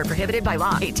necessary. Void where prohibited by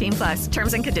law. 18+.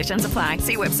 Terms and conditions apply.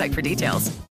 See website for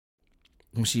details.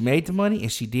 When she made the money,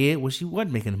 and she did when she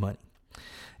wasn't making the money.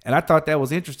 And I thought that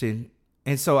was interesting.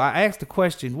 And so I asked the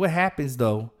question, what happens,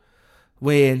 though,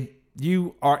 when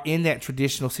you are in that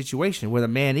traditional situation where the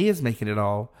man is making it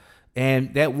all,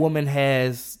 and that woman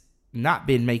has not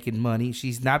been making money.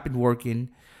 She's not been working.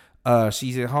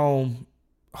 She's at home,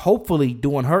 hopefully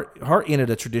doing her end of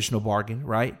the traditional bargain,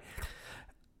 right?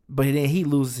 But then he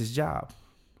loses his job.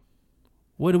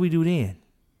 What do we do then?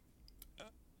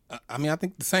 I mean, I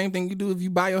think the same thing you do if you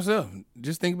by yourself.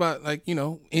 Just think about, like, you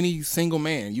know, any single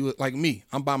man. You like me.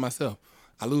 I'm by myself.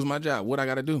 I lose my job. What I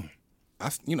got to do?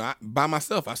 By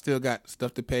myself, I still got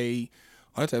stuff to pay,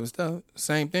 all that type of stuff.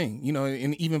 Same thing, you know,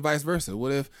 and even vice versa.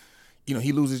 What if, you know,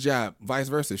 he loses his job? Vice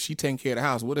versa. She taking care of the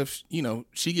house. What if, you know,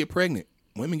 she get pregnant?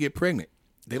 Women get pregnant.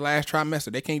 They last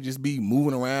trimester. They can't just be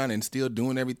moving around and still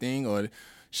doing everything, or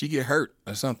she get hurt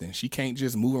or something. She can't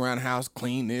just move around the house,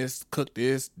 clean this, cook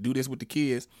this, do this with the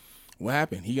kids. What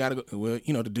happened? He got to go. Well,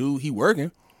 you know, the dude, he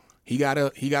working. He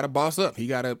gotta boss up. He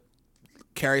gotta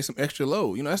carry some extra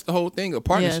load. You know, that's the whole thing of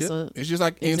partnership. Yeah, it's just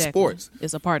like in sports.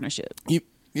 It's a partnership.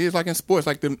 It's like in sports,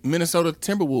 like the Minnesota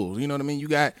Timberwolves. You know what I mean? You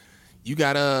got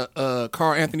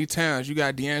Karl Anthony Towns. You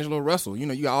got D'Angelo Russell. You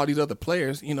know, you got all these other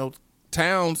players. You know,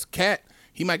 Towns, Cat,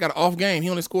 he might got an off game. He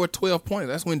only scored 12 points.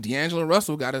 That's when D'Angelo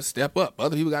Russell got to step up.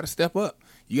 Other people got to step up.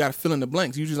 You got to fill in the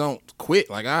blanks. You just don't quit.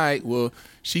 Like, all right, well,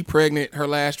 she pregnant her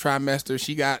last trimester.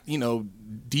 She got, you know,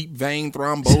 deep vein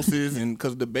thrombosis and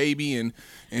because of the baby, and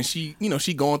she, you know,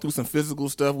 she going through some physical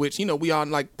stuff, which, you know, we all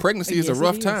like. Pregnancy is a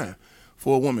rough time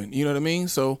for a woman. You know what I mean?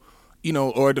 So, you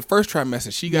know, or the first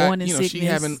trimester, she got, morning you know, sickness. she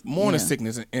having morning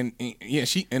sickness, and yeah,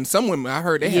 she, and some women I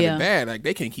heard they have it bad. Like,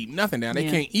 they can't keep nothing down. They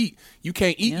can't eat. You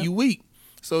can't eat. You weak.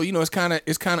 So, you know, it's kind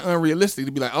of unrealistic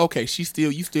to be like, okay, you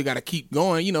still got to keep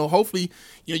going. You know, hopefully,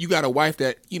 you know, you got a wife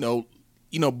that, you know,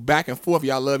 back and forth,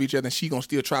 y'all love each other, and she gonna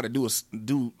still try to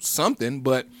do something,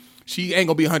 but she ain't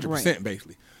gonna be 100%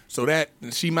 basically. So that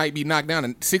she might be knocked down to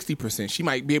 60%. She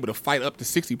might be able to fight up to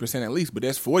 60% at least, but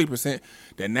there's 40%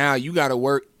 that now you got to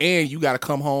work, and you got to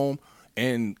come home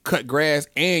and cut grass,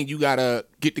 and you got to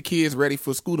get the kids ready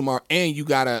for school tomorrow, and you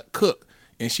got to cook.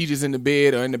 And she just in the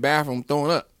bed or in the bathroom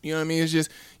throwing up. You know what I mean? It's just,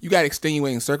 you got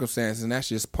extenuating circumstances, and that's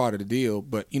just part of the deal.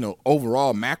 But, you know,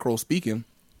 overall, macro speaking,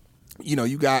 you know,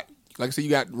 you got, like I said,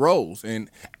 you got roles. And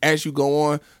as you go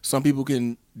on, some people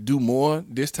can do more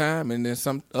this time, and then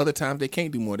some other times they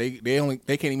can't do more. They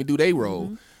can't even do their role.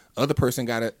 Mm-hmm. Other person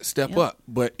got to step up.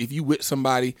 But if you with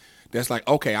somebody that's like,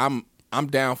 okay, I'm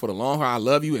down for the long haul. I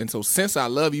love you. And so since I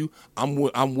love you, I'm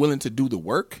willing to do the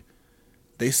work.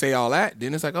 They say all that,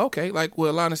 then it's like, okay, like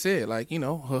what Alana said, like, you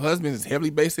know, her husband is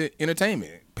heavily based in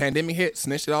entertainment. Pandemic hit,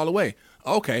 snitched it all away.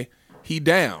 Okay, he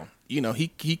down. You know, he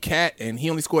cat, and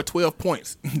he only scored 12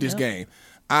 points this game.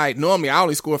 Normally I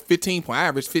only score 15 points. I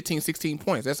average 15, 16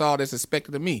 points. That's all that's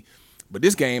expected of me. But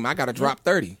this game, I got to drop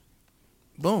 30.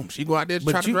 Boom, she go out there to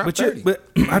try to drop 30. But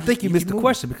I think you missed the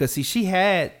question, because, see, she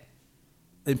had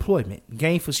employment.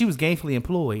 She was gainfully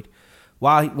employed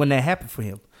when that happened for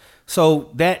him.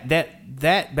 So that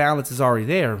balance is already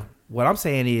there. What I'm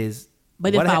saying is,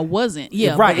 but if I wasn't,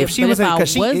 right? If she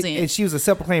wasn't, and she was a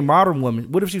self-proclaimed modern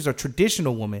woman, what if she was a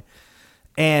traditional woman?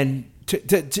 And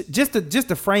just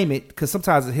to frame it, because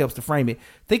sometimes it helps to frame it.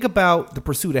 Think about The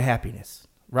Pursuit of Happiness,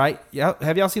 right?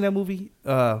 Have y'all seen that movie?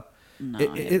 No,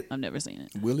 I've never seen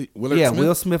it. Willard Smith?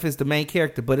 Will Smith is the main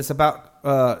character, but it's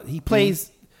about he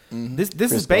plays. Mm-hmm.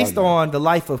 This is based on the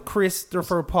life of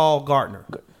Christopher Paul Gardner.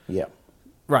 Yeah.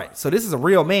 Right. So this is a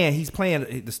real man he's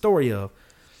playing the story of,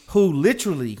 who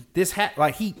literally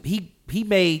he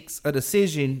makes a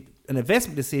decision, an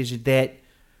investment decision that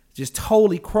just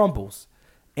totally crumbles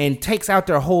and takes out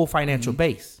their whole financial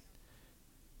base.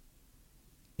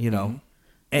 You know?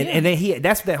 And then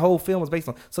that's what that whole film was based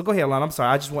on. So go ahead, Alana. I'm sorry.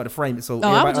 I just wanted to frame it so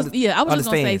I was just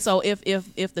gonna say, so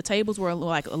if the tables were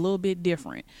like a little bit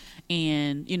different,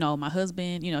 and, you know, my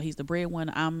husband, you know, he's the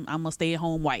breadwinner, I'm a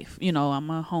stay-at-home wife, you know, I'm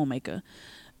a homemaker.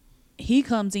 He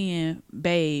comes in,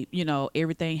 babe, you know,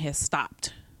 everything has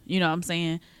stopped. You know what I'm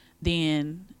saying?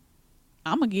 Then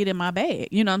I'm going to get in my bag.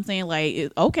 You know what I'm saying?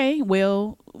 Like, okay,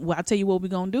 well, I tell you what we're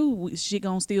going to do. Shit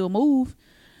going to still move,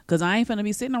 because I ain't finna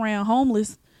be sitting around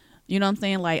homeless. You know what I'm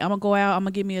saying? Like, I'm going to go out, I'm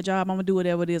going to get me a job, I'm going to do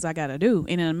whatever it is I got to do.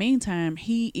 And in the meantime,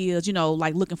 he is, you know,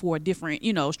 like looking for a different,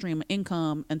 you know, stream of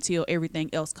income until everything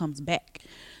else comes back.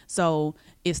 So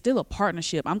it's still a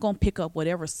partnership. I'm going to pick up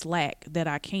whatever slack that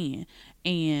I can.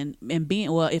 And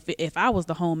being, well, if I was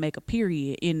the homemaker,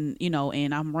 period, in, you know,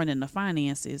 and I'm running the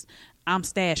finances, I'm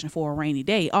stashing for a rainy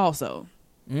day also.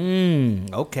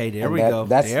 Okay, there we go.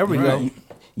 There we go.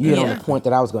 You hit on the point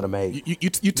that I was going to make.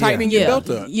 You tighten your belt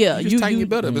up. Yeah, you tighten your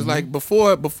belt up. It's like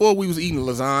before we was eating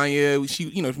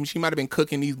lasagna. She might have been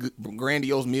cooking these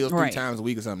grandiose meals 3 times a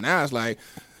week or something. Now it's like,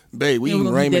 babe, we You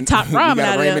eating gonna get ramen. that top We ramen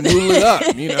got out of ramen there. noodle it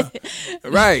up, you know.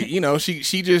 Right, you know, she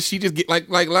just get like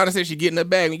Lana said, she get in the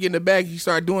bag. When you get in the bag, you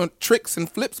start doing tricks and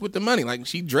flips with the money. Like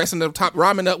she dressing the top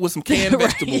ramen up with some canned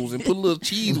vegetables and put a little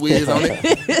cheese whiz on it.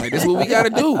 Like this is what we gotta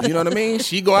do. You know what I mean?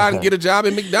 She go out and get a job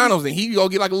at McDonald's, and he go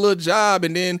get like a little job,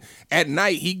 and then at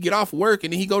night he get off work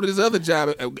and then he go to this other job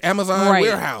at Amazon Right.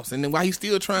 warehouse, and then while he's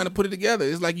still trying to put it together,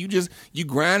 it's like you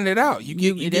grinding it out. You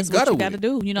get That's gutter what you with got to it.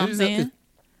 do. You know what I'm saying?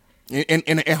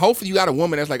 And hopefully you got a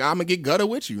woman that's like, I'm gonna get gutter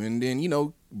with you, and then, you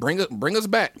know, bring us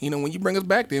back. You know, when you bring us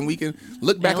back, then we can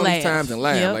look back on these times and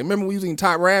laugh. Yep. Like, remember we was eating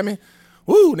top ramen?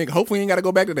 Woo, nigga. Hopefully we ain't got to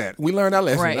go back to that. We learned our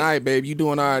lesson. Right. All right, babe, you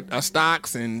doing our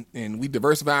stocks and we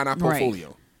diversifying our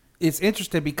portfolio. It's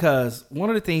interesting because one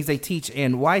of the things they teach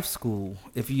in wife school,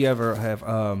 if you ever have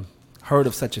heard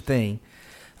of such a thing,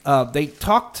 they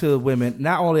talk to women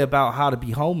not only about how to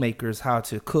be homemakers, how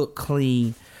to cook,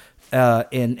 clean,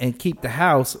 and keep the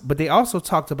house, but they also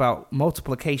talked about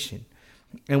multiplication.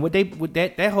 And what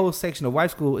that whole section of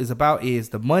wife school is about is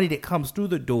the money that comes through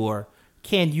the door.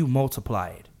 Can you multiply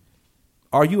it?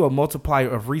 Are you a multiplier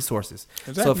of resources?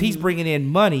 Exactly. So if he's bringing in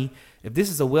money, if this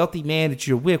is a wealthy man that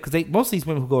you're with, because most of these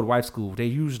women who go to wife school, they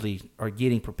usually are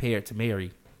getting prepared to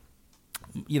marry,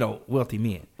 you know, wealthy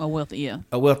men. A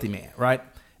wealthy man, right?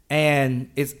 And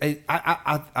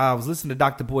I was listening to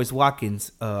Dr. Boyce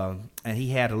Watkins, and he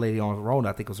had a lady on, Rona,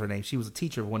 I think was her name. She was a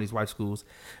teacher of one of these wife schools,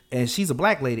 and she's a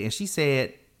black lady, and she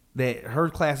said that her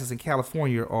classes in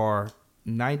California are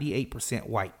 98%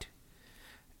 white,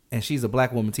 and she's a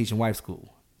black woman teaching wife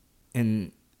school,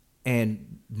 and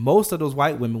most of those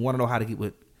white women want to know how to get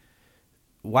with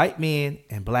white men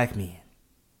and black men.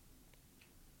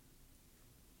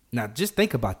 Now, just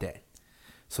think about that.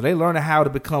 So they learn how to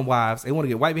become wives. They want to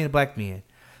get white men and black men.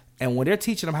 And when they're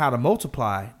teaching them how to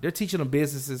multiply, they're teaching them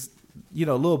businesses, you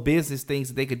know, little business things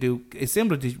that they could do. It's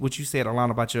similar to what you said,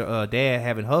 Alana, about your dad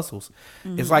having hustles.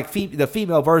 Mhm. It's like the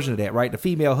female version of that, right? The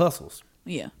female hustles.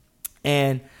 Yeah.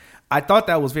 And I thought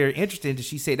that was very interesting that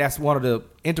she said that's one of the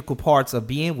integral parts of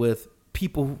being with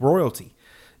people royalty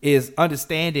is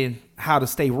understanding how to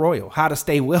stay royal, how to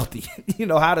stay wealthy, you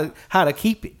know, how to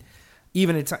keep it,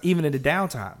 even in the down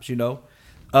times, you know.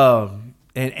 And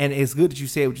it's good that you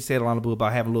said what you said, Alana Boo,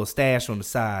 about having a little stash on the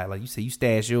side. Like you said, you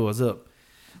stash yours up,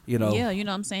 you know. Yeah, you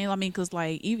know what I'm saying? I mean, because,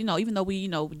 like, even though we, you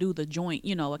know, do the joint,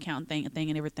 you know, account thing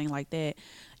and everything like that,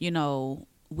 you know,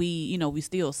 we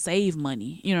still save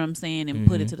money, you know what I'm saying, and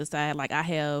put it to the side. Like, I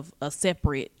have a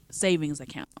separate savings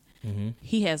account.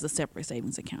 He has a separate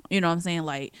savings account. You know what I'm saying?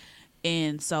 Like,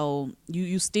 and so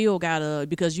you still gotta,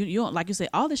 because you don't, like you said,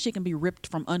 all this shit can be ripped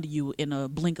from under you in a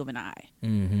blink of an eye.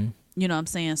 You know what I'm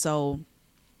saying? So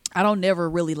I don't never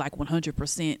really like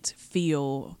 100%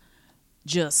 feel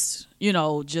just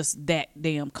that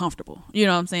damn comfortable. You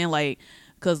know what I'm saying? Like,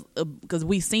 cause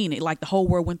we seen it. Like, the whole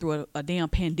world went through a damn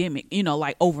pandemic, you know,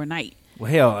 like overnight. Well,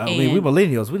 hell, I mean, we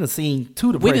millennials. We done seen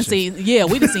two depressions. We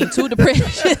done seen two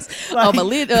depressions.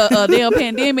 A damn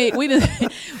pandemic. We done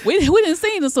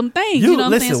seen some things. You know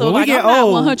what I'm saying? So, like, I'm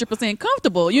not 100%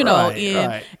 comfortable, you know,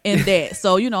 in that.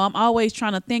 So, you know, I'm always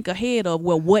trying to think ahead of,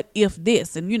 well, what if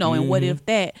this, and, you know, and what if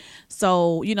that.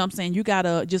 So, you know what I'm saying? You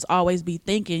gotta just always be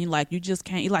thinking, like, you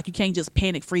can't just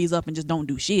panic freeze up and just don't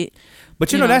do shit.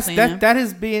 But you know that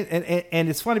has been, and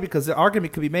it's funny because the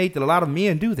argument could be made that a lot of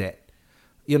men do that.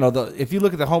 You know, if you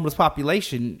look at the homeless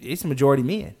population, it's a majority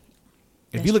men.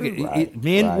 If you look at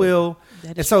men will,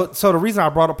 and so the reason I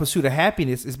brought up Pursuit of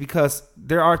Happiness is because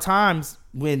there are times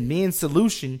when men's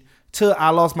solution to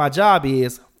I lost my job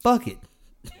is fuck it.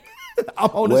 I'm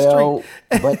on the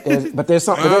street. but there's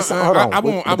something. Hold on,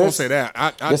 I won't say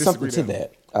that. There's something to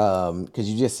that because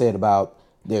you just said about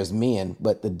there's men,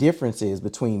 but the difference is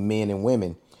between men and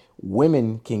women.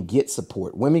 Women can get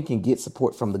support. Women can get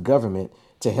support from the government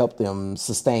to help them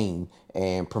sustain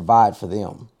and provide for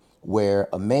them, where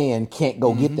a man can't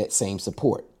go get that same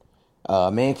support. A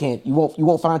man can't. You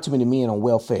won't find too many men on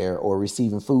welfare or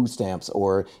receiving food stamps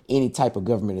or any type of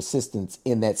government assistance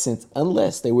in that sense,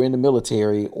 unless they were in the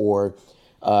military or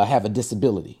have a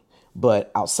disability.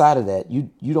 But outside of that, you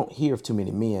don't hear of too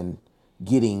many men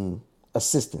getting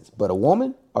assistance. But a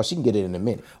woman, she can get it in a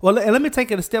minute. Well, and let me take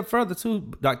it a step further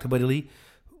too, Dr. Buddy Lee.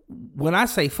 When I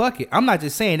say fuck it, I'm not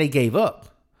just saying they gave up.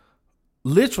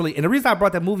 Literally, and the reason I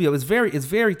brought that movie up is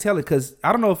very telling because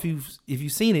I don't know if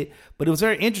you've seen it, but it was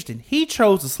very interesting. He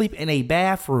chose to sleep in a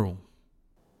bathroom.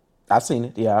 I've seen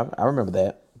it. Yeah, I remember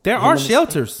that. There are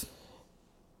shelters.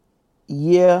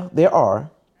 Yeah, there are.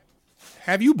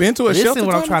 Have you been to a shelter? Listen,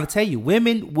 what I'm trying to tell you,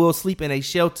 women will sleep in a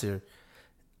shelter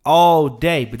all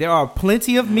day. But there are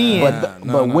plenty of men.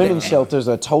 But women's shelters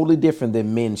are totally different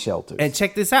than men's shelters. And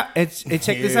check this out.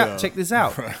 Check this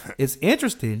out. It's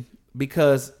interesting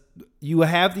because you will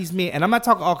have these men, and I'm not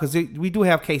talking all, because we do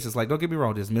have cases, like, don't get me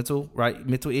wrong, there's mental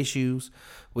issues.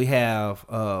 We have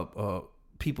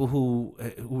people who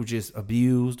were just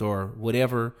abused or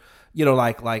whatever,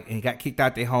 like and got kicked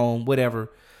out their home,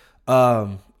 whatever.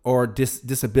 Or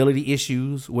disability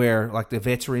issues where, like, the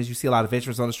veterans, you see a lot of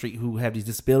veterans on the street who have these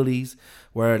disabilities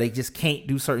where they just can't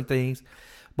do certain things.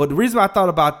 But the reason why I thought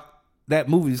about that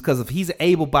movie is because he's an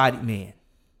able-bodied man,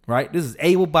 right? This is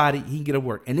able-bodied. He can get to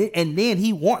work. And then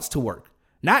he wants to work.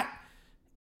 Not.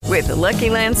 With the Lucky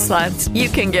Land Slots, you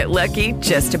can get lucky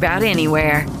just about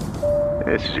anywhere.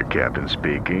 This is your captain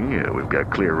speaking. We've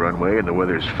got clear runway and the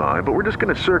weather's fine, but we're just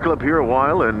going to circle up here a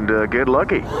while and get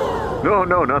lucky.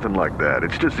 No, nothing like that.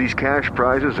 It's just these cash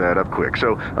prizes add up quick.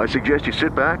 So I suggest you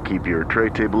sit back, keep your tray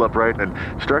table upright, and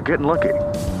start getting lucky.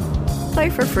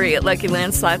 Play for free at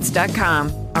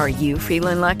LuckyLandSlots.com. Are you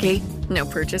feeling lucky? No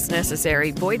purchase necessary.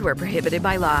 Void where prohibited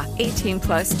by law.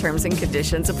 18+ terms and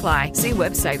conditions apply. See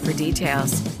website for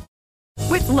details.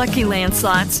 With Lucky Land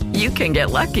Slots, you can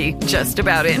get lucky just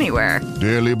about anywhere.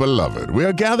 Dearly beloved, we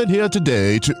are gathered here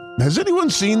today to... Has anyone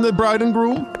seen the bride and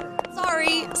groom?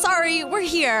 Sorry, we're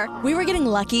here. We were getting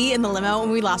lucky in the limo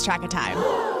and we lost track of time.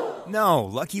 No,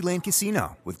 Lucky Land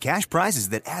Casino, with cash prizes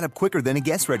that add up quicker than a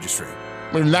guest registry.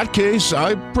 In that case,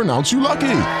 I pronounce you lucky.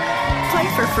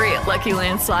 Play for free at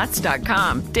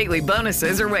LuckyLandSlots.com. Daily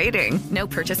bonuses are waiting. No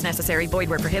purchase necessary. Void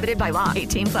where prohibited by law.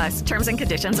 18+. Terms and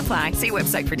conditions apply. See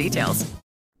website for details.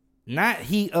 Not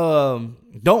he don't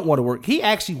want to work. He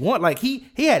actually want, like, he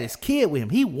had his kid with him.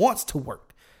 He wants to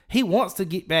work. He wants to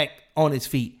get back on his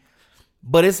feet.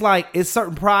 But it's like, it's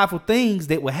certain prideful things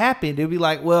that will happen. They'll be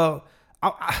like, well,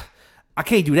 I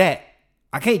can't do that.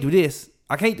 I can't do this.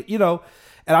 I can't,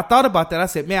 And I thought about that. I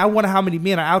said, man, I wonder how many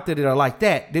men are out there that are like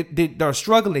that. They're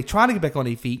struggling. They're trying to get back on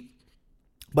their feet.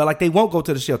 But, like, they won't go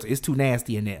to the shelter. It's too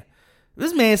nasty in there.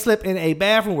 This man slept in a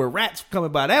bathroom with rats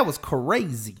coming by. That was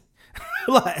crazy.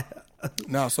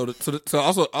 No, so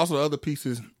also other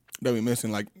pieces that we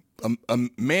missing, like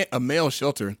a male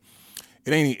shelter,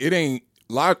 it ain't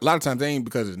a lot of times it ain't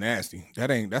because it's nasty.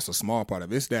 That's a small part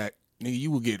of it. It's that, nigga,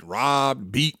 you will get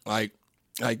robbed, beat, like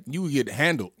you will get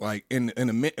handled, like in a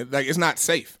like, it's not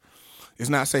safe. It's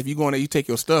not safe. You go in there, you take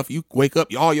your stuff, you wake up,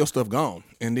 all your stuff gone,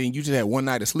 and then you just had one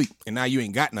night of sleep, and now you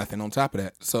ain't got nothing on top of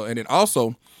that. So, and then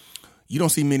also, you don't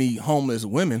see many homeless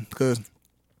women, because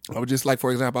I was just, like,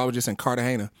 for example, I was just in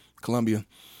Cartagena, Colombia,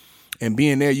 and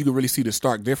being there, you can really see the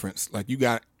stark difference. Like, you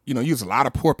got, there's a lot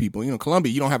of poor people.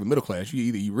 Colombia, you don't have a middle class.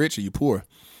 You rich or you poor.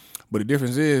 But the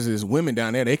difference is women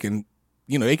down there, they can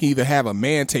either have a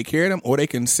man take care of them, or they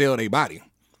can sell their body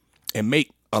and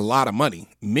make a lot of money.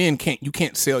 Men you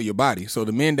can't sell your body. So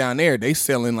the men down there, they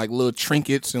selling, like, little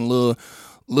trinkets and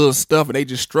little stuff, and they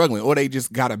just struggling, or they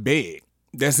just got a bed.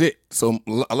 That's it. So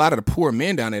a lot of the poor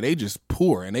men down there, they just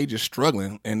poor and they just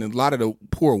struggling. And a lot of the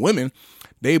poor women,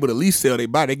 they able to at least sell their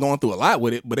body. They going through a lot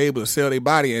with it, but they able to sell their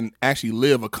body and actually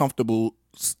live a comfortable,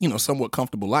 somewhat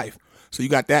comfortable life. So you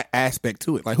got that aspect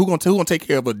to it. Like, who gonna take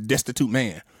care of a destitute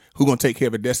man? Who gonna take care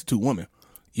of a destitute woman?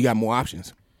 You got more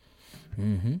options.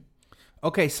 Mm-hmm.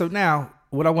 Okay, so now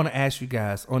what I want to ask you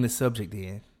guys on this subject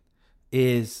then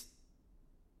is,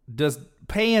 does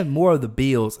paying more of the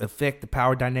bills affect the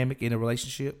power dynamic in a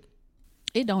relationship?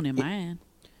 It don't in mine.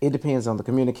 It depends on the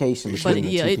communication between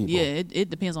the two people. It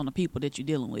depends on the people that you're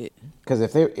dealing with. Because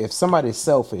if somebody's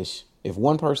selfish, if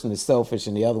one person is selfish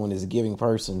and the other one is a giving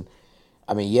person,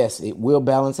 I mean, yes, it will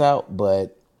balance out,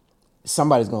 but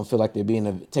somebody's going to feel like they're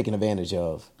being taken advantage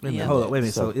of. Wait a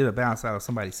minute. So it'll balance out if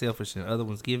somebody's selfish and the other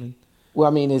one's giving? Well,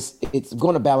 I mean, it's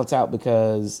going to balance out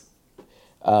because,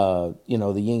 the yin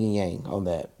and yang on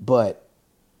that. But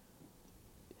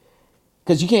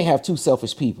because you can't have two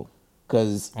selfish people.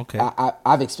 Because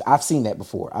I've seen that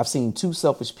before. I've seen two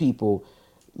selfish people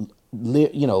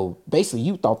live, basically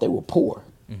you thought they were poor.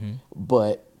 Mm-hmm.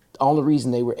 But the only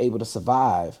reason they were able to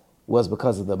survive was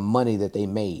because of the money that they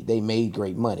made. They made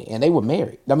great money. And they were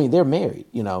married. I mean, they're married,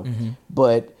 Mm-hmm.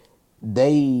 But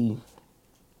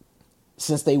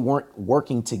since they weren't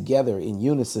working together in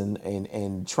unison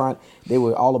and trying, they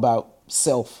were all about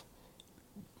self,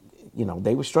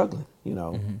 they were struggling,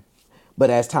 Mm-hmm. But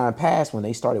as time passed, when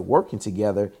they started working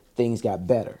together, things got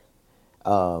better.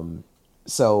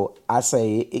 So I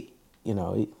say,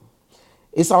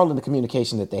 it's all in the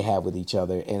communication that they have with each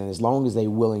other. And as long as they're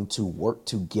willing to work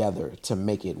together to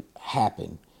make it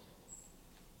happen,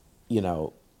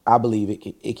 I believe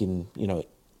it can,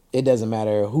 it doesn't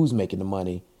matter who's making the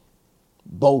money.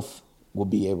 Both will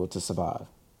be able to survive.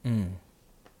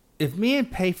 if men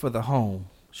pay for the home,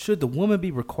 should the woman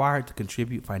be required to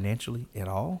contribute financially at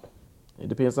all? It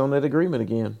depends on that agreement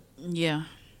again. Yeah,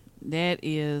 that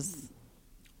is.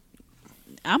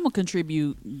 I'm gonna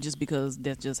contribute just because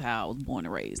that's just how I was born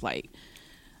and raised. Like,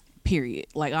 period.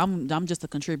 Like I'm just a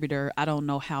contributor. I don't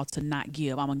know how to not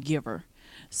give. I'm a giver.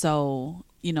 So,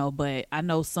 but I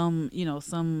know some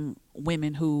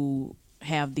women who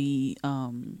have the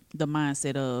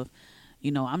mindset of,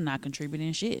 I'm not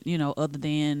contributing shit, other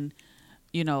than,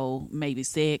 maybe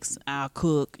sex, I'll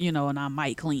cook, and I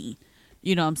might clean.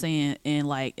 You know what I'm saying? And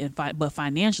but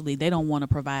financially, they don't want to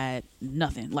provide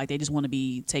nothing. Like, they just want to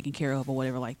be taken care of or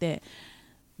whatever like that.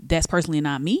 That's personally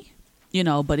not me,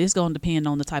 but it's going to depend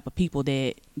on the type of people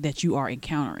that you are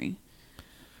encountering.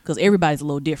 Because everybody's a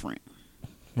little different.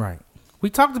 Right. We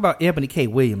talked about Ebony K.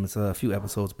 Williams a few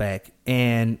episodes back,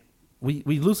 and we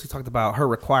loosely talked about her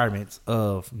requirements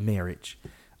of marriage.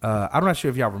 I'm not sure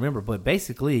if y'all remember, but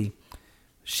basically,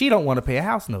 she don't want to pay a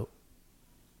house note.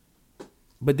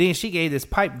 But then she gave this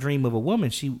pipe dream of a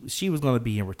woman she was going to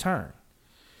be in return.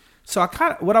 So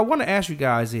what I want to ask you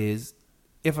guys is,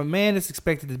 if a man is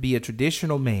expected to be a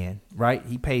traditional man, right?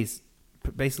 He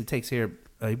basically takes care,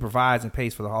 he provides and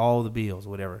pays for all the bills,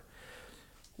 whatever.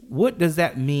 What does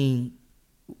that mean?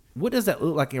 What does that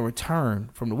look like in return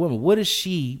from the woman? What is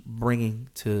she bringing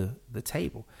to the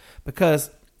table? Because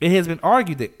it has been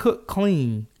argued that cook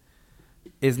clean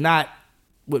is not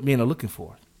what men are looking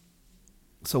for.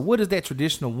 So what is that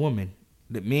traditional woman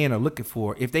that men are looking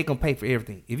for if they can pay for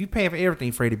everything? If you pay for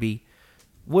everything, Freddie B,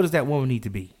 what does that woman need to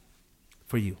be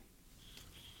for you?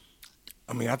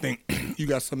 I mean, I think you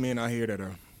got some men out here that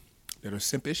are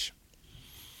simpish,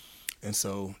 and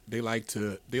so they like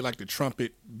to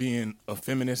trumpet being a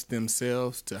feminist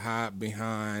themselves to hide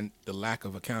behind the lack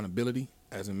of accountability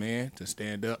as a man, to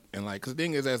stand up and because the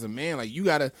thing is, as a man, you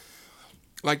gotta.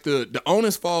 The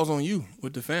onus falls on you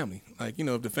with the family.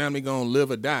 If the family gonna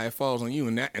live or die, it falls on you,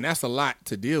 and that's a lot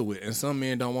to deal with. And some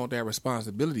men don't want that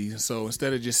responsibility. So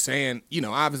instead of just saying,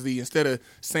 obviously, instead of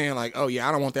saying oh yeah,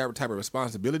 I don't want that type of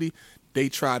responsibility, they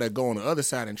try to go on the other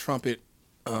side and trumpet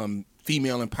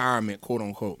female empowerment, quote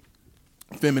unquote,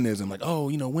 feminism.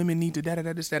 Women need to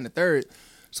this, that, and the third,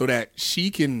 so that she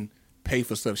can pay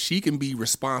for stuff. She can be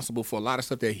responsible for a lot of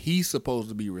stuff that he's supposed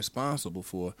to be responsible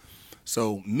for.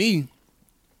 So me.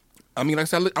 I mean, like I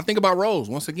said, I think about roles.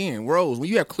 Once again, roles. When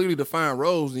you have clearly defined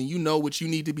roles, then you know what you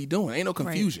need to be doing. Ain't no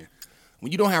confusion. Right.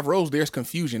 When you don't have roles, there's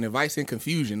confusion, advice and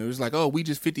confusion. It was we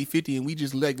just 50-50 and we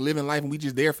just living life and we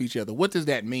just there for each other. What does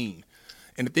that mean?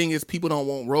 And the thing is, people don't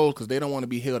want roles because they don't want to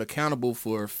be held accountable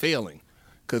for failing.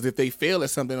 Because if they fail at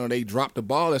something or they drop the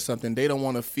ball at something, they don't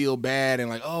want to feel bad and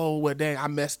dang, I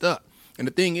messed up. And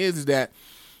the thing is that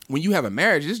when you have a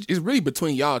marriage, it's really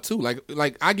between y'all too.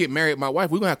 Like I get married, my wife,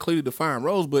 we're gonna have clearly defined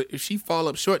roles, but if she fall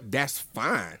up short, that's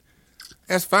fine.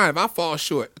 That's fine. If I fall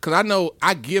short, because I know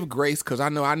I give grace, because I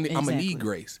know I'm gonna need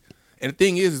grace. And the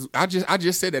thing is, I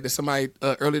just said that to somebody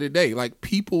earlier today.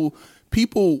 People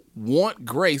want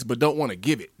grace but don't want to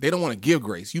give it. They don't want to give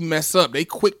grace. You mess up, they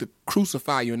quick to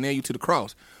crucify you and nail you to the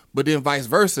cross. But then vice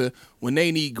versa, when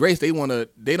they need grace, they want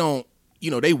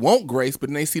grace, but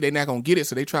then they see they're not going to get it,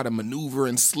 so they try to maneuver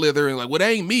and slither and that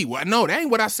ain't me. Well, no, that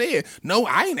ain't what I said. No,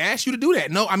 I ain't asked you to do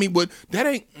that. No, I mean, but that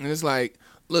ain't. And it's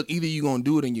look, either you going to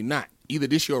do it or you're not. Either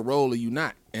this your role or you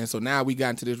not. And so now we got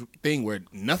into this thing where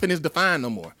nothing is defined no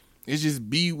more. It's just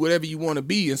be whatever you want to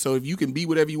be. And so if you can be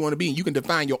whatever you want to be and you can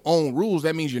define your own rules,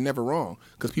 that means you're never wrong,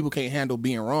 because people can't handle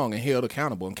being wrong and held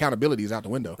accountable. Accountability is out the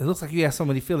window. It looks like you have so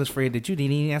many feelings, Fred, that you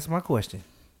didn't even answer my question.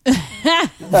 No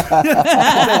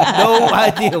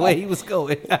idea where he was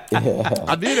going.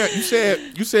 I did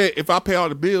that. You said if I pay all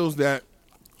the bills, that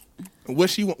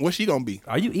what's she gonna be?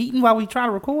 Are you eating while we try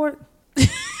to record?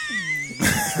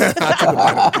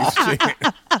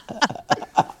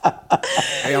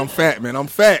 Hey, I'm fat, man. I'm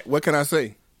fat. What can I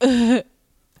say?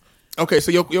 Okay,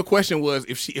 so your question was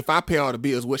if I pay all the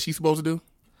bills, what's she supposed to do?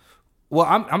 Well,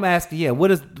 I'm asking, yeah. What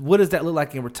does that look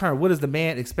like in return? What is the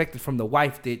man expected from the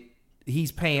wife that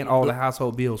he's paying all the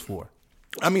household bills for?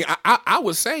 I mean, I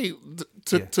would say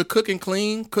to cook and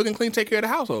clean, take care of the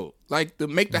household, to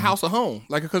make the house a home.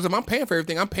 Because if I'm paying for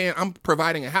everything, I'm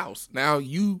providing a house. Now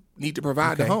you need to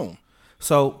provide the home.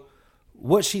 So,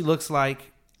 what she looks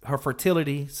like, her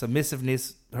fertility,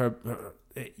 submissiveness, her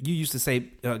you used to say,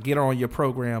 get her on your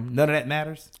program. None of that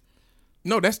matters.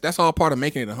 No, that's all part of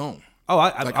making it a home. Oh,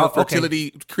 her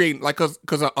fertility, creating because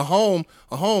a home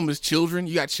is children.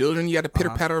 You got children. You got the pitter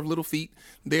patter of little feet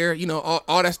there.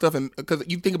 All that stuff. And because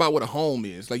you think about what a home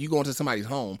is, you go into somebody's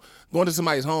home. Going to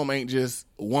somebody's home ain't just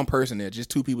one person there, just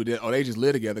two people there, or they just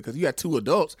live together. Because you got two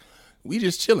adults. We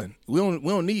just chilling. We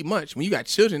don't need much. When you got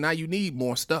children, now you need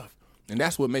more stuff, and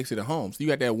that's what makes it a home. So you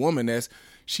got that woman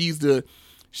she's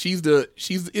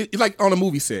like on a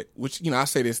movie set, which, I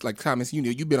say this like comments,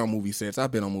 you've been on movie sets.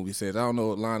 I've been on movie sets. I don't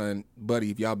know, Lana and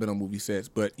Buddy, if y'all been on movie sets,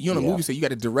 but you on a movie set, you got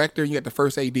the director, you got the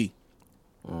first AD.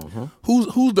 Mm-hmm.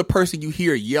 Who's the person you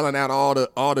hear yelling out all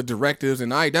the directives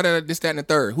and this, that, and the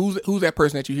third? Who's that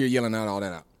person that you hear yelling out all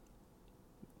that out?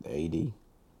 The AD.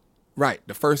 Right,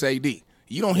 the first AD.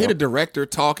 You don't hear the director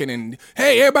talking and,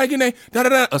 hey, everybody get in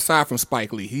there, aside from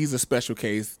Spike Lee. He's a special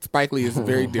case. Spike Lee is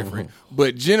very different.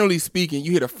 But generally speaking,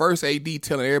 you hear the first AD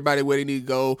telling everybody where they need to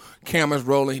go, cameras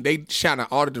rolling. They shouting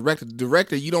out all the director. The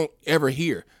director, you don't ever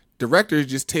hear. Director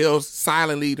just tells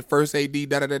silently the first AD, They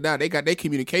got their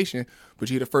communication, but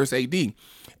you hear the first AD.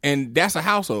 And that's a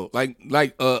household. Like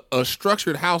a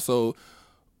structured household.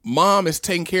 Mom is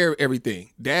taking care of everything.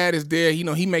 Dad is there.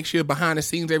 He makes sure behind the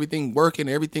scenes everything working,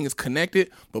 everything is connected.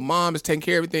 But mom is taking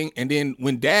care of everything. And then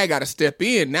when dad got to step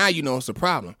in, now it's a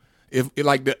problem.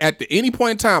 At any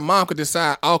point in time, mom could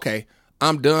decide, okay,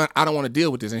 I'm done. I don't want to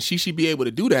deal with this, and she should be able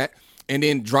to do that, and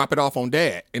then drop it off on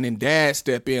dad. And then dad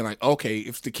step in like, okay,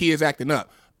 if the kid's acting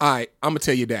up, all right, I'm gonna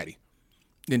tell your daddy.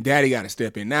 Then daddy got to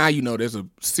step in. Now there's a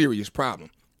serious problem.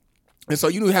 And so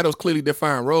you have those clearly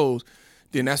defined roles.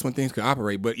 Then that's when things can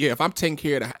operate. But yeah, if I'm taking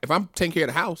care of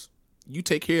the house, you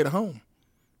take care of the home.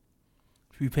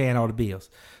 You paying all the bills.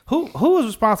 Who is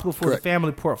responsible for Correct. the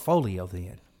family portfolio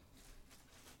then?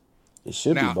 It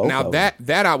should be both. Now of them.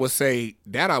 that I would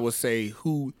say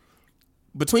who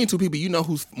between two people,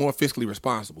 who's more fiscally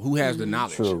responsible, who has the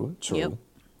knowledge. True. Yep.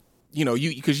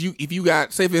 If you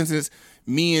got, say for instance,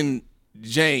 me and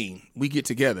Jane, we get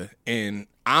together and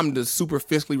I'm the super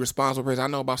fiscally responsible person. I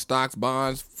know about stocks,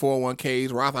 bonds,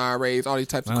 401ks, Roth IRAs, all these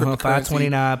types of cryptocurrency.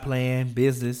 529 plan,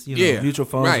 business, mutual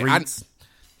funds, right.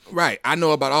 REITs. I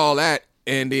know about all that.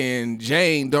 And then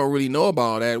Jane don't really know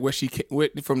about all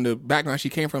that. From the background she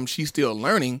came from, she's still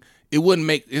learning.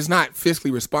 It's not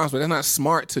fiscally responsible. That's not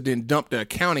smart to then dump the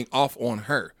accounting off on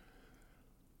her.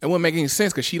 It wouldn't make any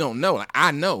sense because she don't know. Like, I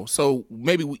know. So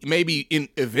maybe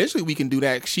eventually we can do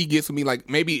that. She gets with me, like,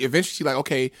 maybe eventually she's like,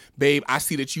 okay, babe, I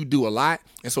see that you do a lot.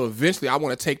 And so eventually I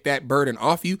want to take that burden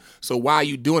off you. So while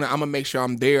you doing it, I'm going to make sure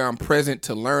I'm there. I'm present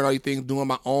to learn all these things, doing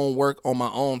my own work on my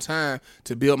own time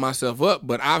to build myself up.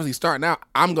 But obviously starting out,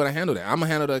 I'm going to handle that. I'm going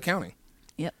to handle the accounting.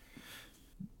 Yep.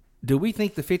 Do we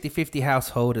think the 50-50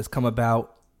 household has come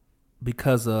about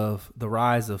because of the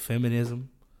rise of feminism?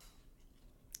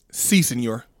 Si,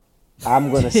 senor.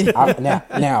 I'm gonna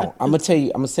now. I'm gonna tell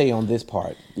you. I'm gonna say on this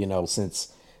part.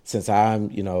 Since I'm,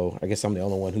 I guess I'm the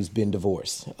only one who's been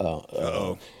divorced.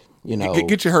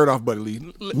 Get your hurt off, Buddy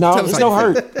Lee. No, there's no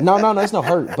hurt. No, there's no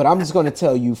hurt. But I'm just gonna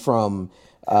tell you from.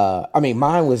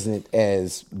 Mine wasn't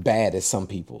as bad as some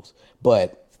people's,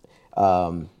 but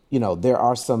there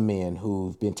are some men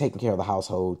who've been taking care of the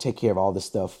household, take care of all this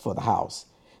stuff for the house.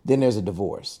 Then there's a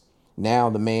divorce.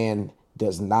 Now the man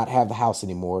does not have the house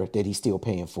anymore that he's still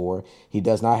paying for. He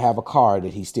does not have a car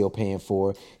that he's still paying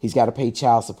for. He's got to pay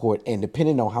child support, and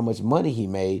depending on how much money he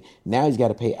made, now he's got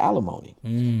to pay alimony.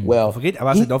 Well,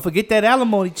 don't forget that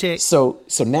alimony check. So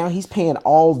now he's paying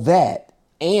all that,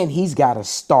 and he's got to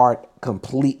start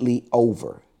completely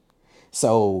over.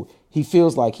 So he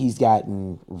feels like he's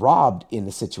gotten robbed in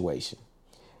the situation,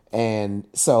 and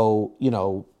so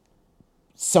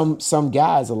Some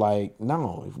guys are like,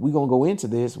 no, if we're gonna go into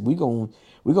this, we're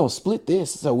gonna split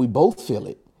this so we both feel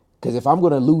it. Because if I'm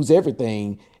gonna lose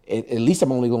everything, at least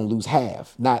I'm only gonna lose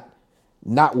half, not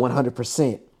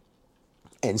 100%,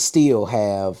 and still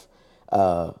have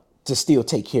to still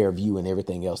take care of you and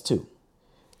everything else too.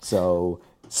 So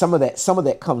some of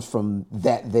that comes from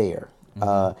that there.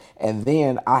 Mm-hmm. And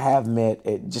then I have met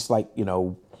just like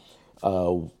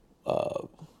traveling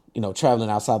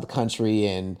outside the country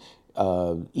and.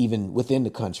 Even within the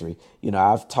country,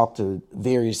 I've talked to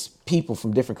various people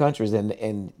from different countries,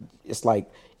 and it's like,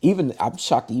 even I'm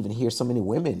shocked to even hear so many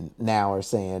women now are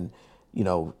saying,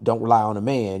 don't rely on a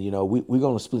man. We're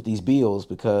going to split these bills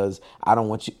because I don't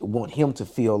want him to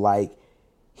feel like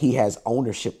he has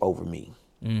ownership over me.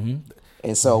 Mm-hmm.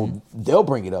 And so they'll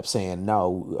bring it up saying,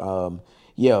 no,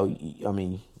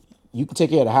 you can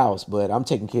take care of the house, but I'm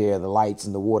taking care of the lights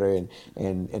and the water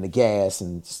and the gas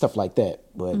and stuff like that.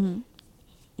 But,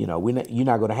 you're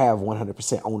not going to have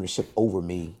 100% ownership over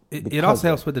me. It also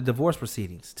helps with the divorce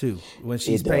proceedings, too, when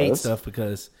she's paid stuff,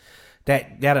 because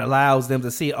that allows them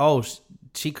to see,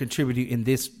 she contributed in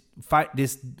this fight,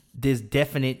 this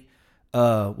definite,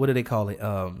 what do they call it?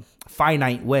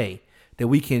 Finite way that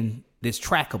that's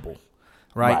trackable.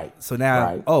 Right. So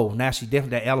now, now she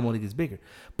definitely, that alimony gets bigger.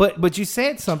 But you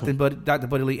said something, but Dr.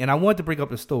 Buddy Lee, and I wanted to bring up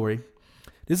the story.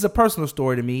 This is a personal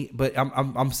story to me, but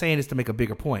I'm saying this to make a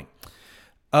bigger point.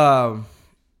 I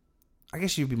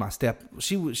guess she would be my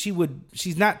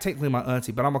she's not technically my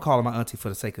auntie, but I'm gonna call her my auntie for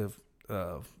the sake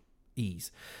of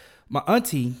ease. My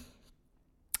auntie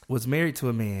was married to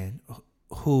a man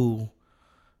who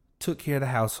took care of the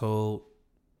household,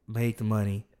 made the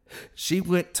money. She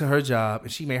went to her job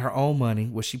and she made her own money,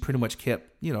 which she pretty much kept,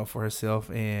 for herself.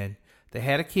 And they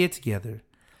had a kid together.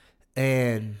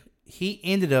 And he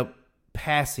ended up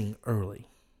passing early.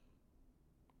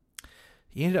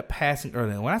 And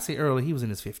when I say early, he was in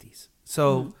his 50s.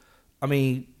 So, I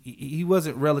mean, he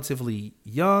wasn't relatively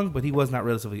young, but he was not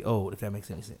relatively old, if that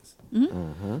makes any sense.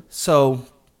 So,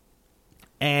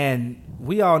 and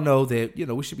we all know that,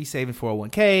 we should be saving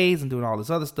 401ks and doing all this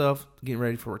other stuff, getting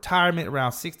ready for retirement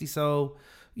around 60. So,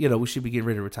 we should be getting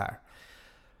ready to retire.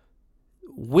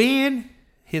 When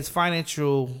his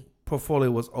financial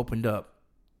portfolio was opened up,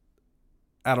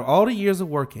 out of all the years of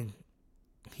working,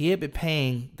 he had been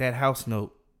paying that house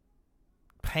note,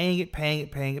 paying it.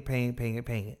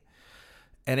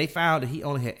 And they found that he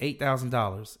only had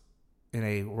 $8,000 in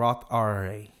a Roth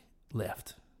IRA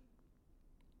left.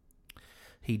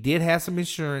 He did have some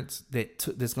insurance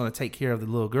that's going to take care of the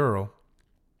little girl,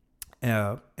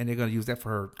 and they're going to use that for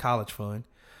her college fund.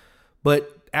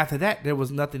 But after that, there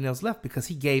was nothing else left because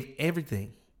he gave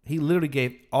everything. He literally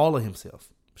gave all of himself.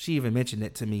 She even mentioned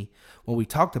it to me when we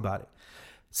talked about it.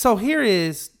 So here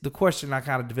is the question I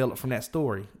kind of developed from that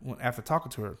story after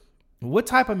talking to her. What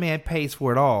type of man pays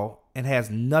for it all and has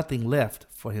nothing left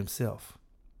for himself?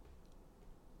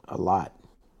 A lot.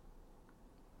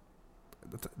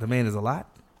 The man is a lot?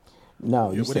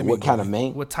 No, you said what kind of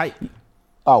man? What type?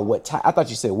 Oh, what type? I thought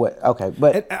you said what. Okay,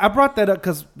 but I brought that up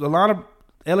because Alana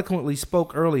eloquently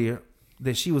spoke earlier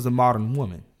that she was a modern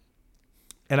woman.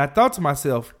 And I thought to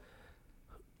myself,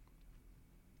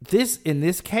 in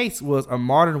this case was a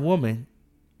modern woman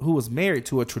who was married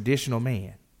to a traditional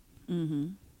man. Mm-hmm.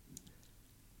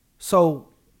 So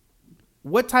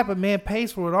what type of man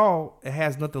pays for it all and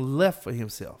has nothing left for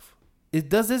himself?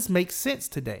 Does this make sense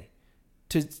today?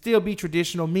 To still be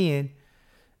traditional men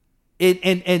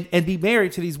and be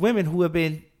married to these women who have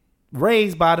been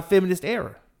raised by the feminist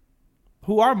era,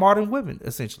 who are modern women,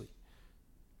 essentially.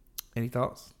 Any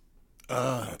thoughts?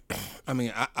 I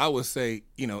mean, I would say,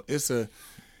 it's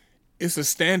a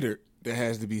standard that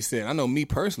has to be set. I know me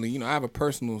personally, I have a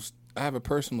personal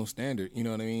standard, you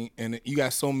know what I mean? And you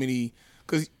got so many,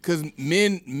 cause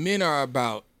men are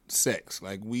about sex.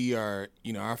 Like we are,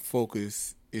 our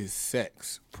focus is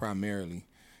sex primarily.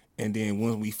 And then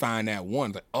when we find that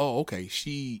one, like, oh, okay,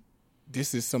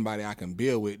 this is somebody I can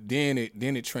build with, then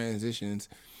it transitions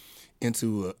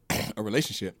into a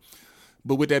relationship.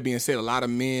 But with that being said, a lot of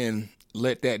men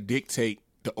let that dictate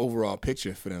the overall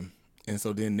picture for them. And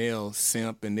so then they'll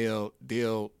simp and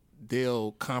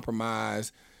they'll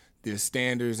compromise their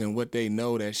standards and what they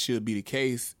know that should be the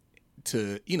case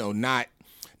to, not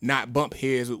bump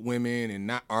heads with women and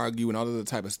not argue and all other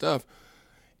type of stuff.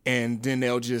 And then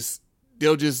they'll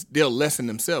lessen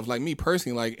themselves. Like me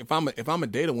personally, like if I'm a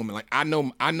date a woman, like I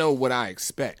know what I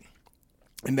expect,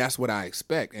 and that's what I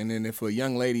expect. And then if a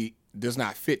young lady does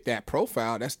not fit that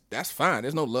profile, that's fine.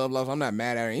 There's no love lost. I'm not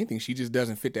mad at her or anything. She just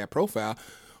doesn't fit that profile.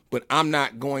 But I'm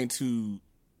not going to,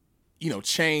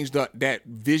 change that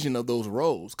vision of those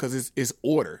roles because it's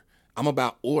order. I'm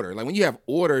about order. Like when you have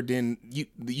order, then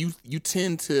you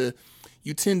tend to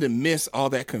miss all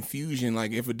that confusion.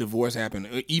 Like if a divorce happened,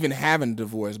 or even having a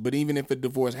divorce. But even if a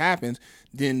divorce happens,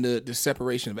 then the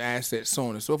separation of assets, so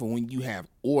on and so forth. When you have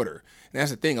order, and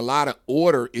that's the thing. A lot of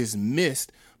order is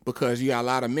missed because you got a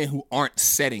lot of men who aren't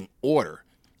setting order.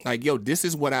 Like, yo, this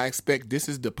is what I expect. This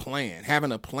is the plan.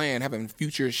 Having a plan, having a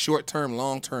future, short-term,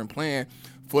 long-term plan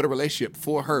for the relationship,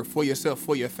 for her, for yourself,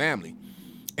 for your family.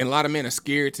 And a lot of men are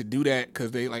scared to do that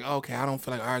because they like, okay, I don't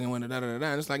feel like arguing with da-da-da-da.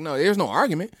 And it's like, no, there's no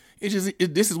argument. It's just,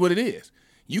 this is what it is.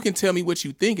 You can tell me what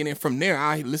you think, and then from there,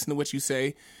 I listen to what you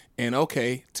say, and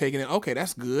okay, taking it, okay,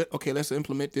 that's good. Okay, let's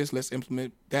implement this, let's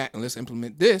implement that, and let's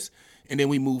implement this, and then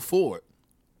we move forward.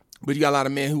 But you got a lot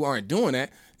of men who aren't doing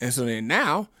that, and so then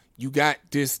now you got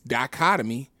this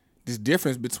dichotomy, this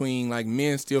difference between like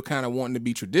men still kind of wanting to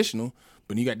be traditional,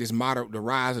 but you got this the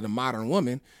rise of the modern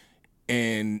woman,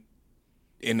 and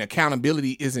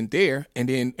accountability isn't there, and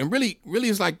really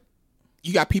it's like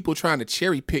you got people trying to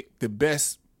cherry pick the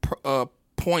best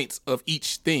points of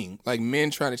each thing, like men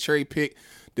trying to cherry pick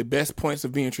the best points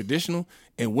of being traditional,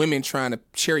 and women trying to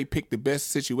cherry pick the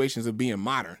best situations of being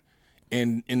modern,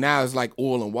 and now it's like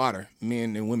oil and water,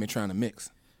 men and women trying to mix.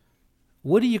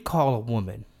 what do you call a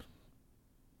woman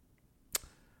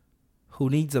who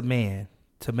needs a man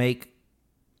to make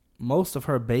most of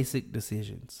her basic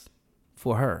decisions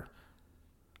for her,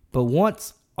 but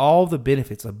wants all the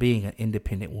benefits of being an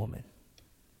independent woman?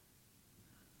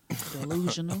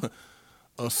 Delusional.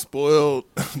 A spoiled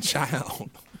child.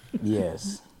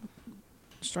 Yes.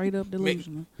 Straight up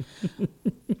delusional.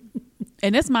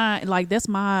 And that's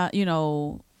my, you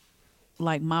know,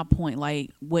 like my point,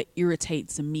 like what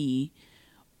irritates me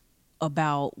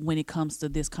about when it comes to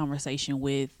this conversation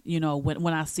with, you know,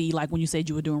 when I see, like when you said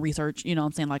you were doing research, you know what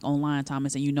I'm saying, like online,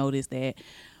 Thomas, and you noticed that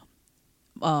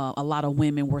a lot of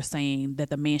women were saying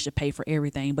that the man should pay for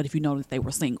everything, but if you notice they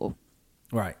were single.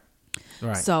 Right.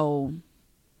 Right. So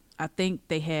I think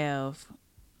they have,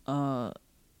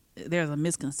 there's a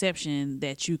misconception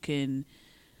that you can,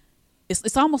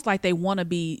 it's almost like they want to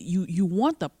be, you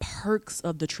want the perks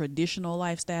of the traditional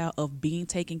lifestyle of being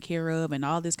taken care of and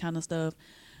all this kind of stuff,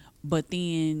 but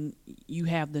then you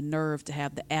have the nerve to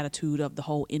have the attitude of the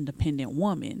whole independent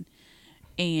woman,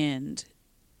 and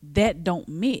that don't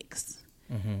mix.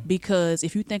 Mm-hmm. Because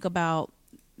if you think about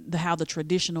how the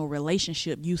traditional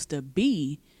relationship used to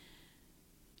be,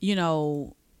 you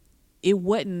know, it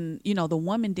wasn't, you know, the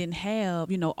woman didn't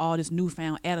have, you know, all this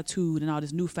newfound attitude and all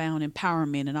this newfound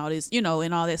empowerment and all this, you know,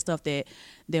 and all that stuff that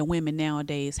women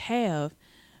nowadays have,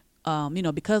 you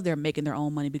know, because they're making their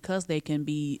own money, because they can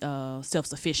be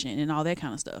self-sufficient and all that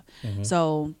kind of stuff. Mm-hmm.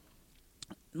 So,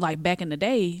 like back in the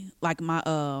day, like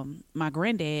my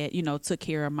granddad, you know, took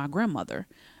care of my grandmother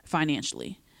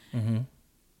financially, mm-hmm.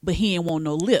 but he didn't want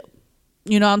no lip.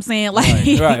 You know what I'm saying? Like,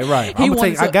 right.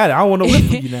 I got it. I don't want no lip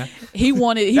from you now. He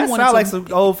wanted. That sounds like some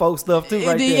old folk stuff too,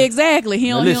 right there. Exactly. He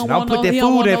don't. Listen, he don't I'll put that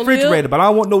food in the refrigerator, but I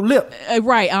don't want no lip.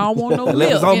 Right. I don't want no lip.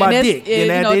 Lip is on my dick. You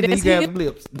know, then you got some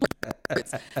lips.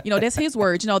 You know, that's his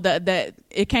words. You know, that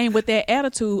it came with that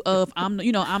attitude of I'm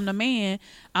the man.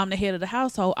 I'm the head of the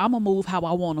household. I'm gonna move how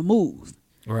I want to move.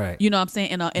 Right. You know what I'm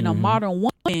saying? And a modern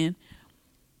woman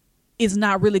is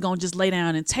not really gonna just lay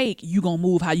down and take. You gonna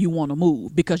move how you want to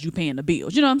move because you paying the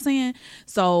bills. You know what I'm saying?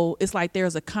 So it's like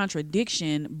there's a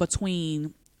contradiction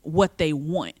between what they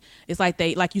want. It's like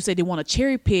like you said, they want to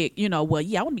cherry pick. You know, well,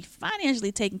 yeah, I want to be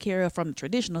financially taken care of from the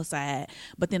traditional side,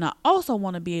 but then I also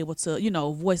want to be able to, you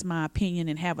know, voice my opinion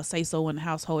and have a say so in the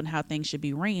household and how things should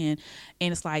be ran.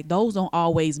 And it's like those don't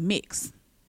always mix.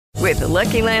 With the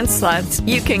Lucky Land Slots,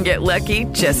 you can get lucky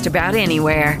just about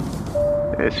anywhere.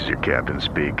 This is your captain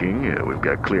speaking. We've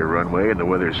got clear runway and the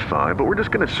weather's fine, but we're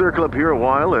just going to circle up here a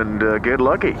while and get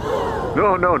lucky.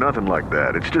 No, nothing like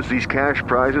that. It's just these cash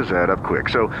prizes add up quick.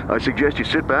 So I suggest you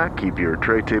sit back, keep your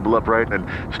tray table upright, and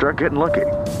start getting lucky.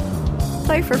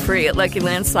 Play for free at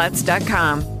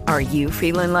LuckyLandSlots.com. Are you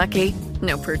feeling lucky?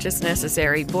 No purchase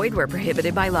necessary. Void where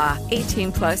prohibited by law.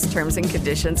 18+ terms and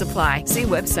conditions apply. See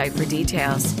website for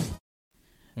details.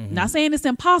 Mm-hmm. Not saying it's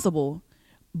impossible,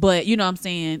 but you know what I'm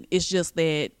saying? It's just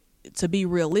that to be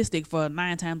realistic, for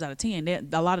 9 times out of 10, that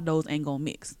a lot of those ain't gonna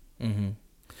mix. Mm-hmm.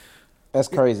 That's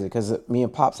crazy because me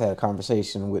and Pops had a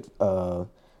conversation with your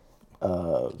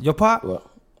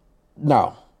pop?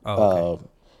 No.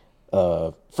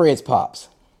 Fred's Pops.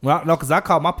 Well, no, because I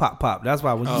call my pop. That's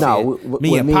why when you said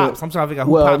me and Pops, I'm trying to figure out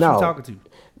who Pops you're talking to.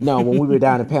 No, when we were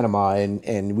down in Panama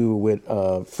and we were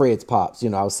with Fred's Pops, you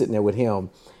know, I was sitting there with him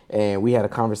and we had a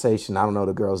conversation. I don't know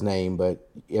the girl's name, but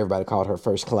everybody called her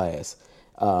First Class.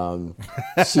 So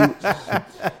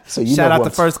you shout out to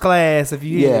First Class if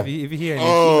you hear this.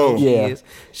 Oh, yeah.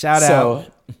 Shout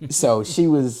out. So she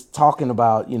was talking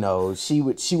about, you know, she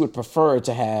would prefer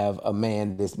to have a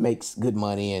man that makes good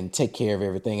money and take care of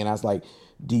everything. And I was like,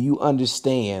 do you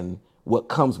understand what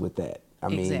comes with that? I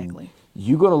mean,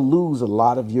 you're going to lose a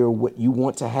lot of what you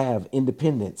want to have,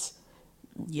 independence.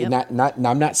 Yep.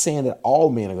 I'm not saying that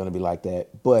all men are going to be like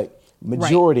that, but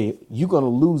majority, you're going to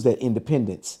lose that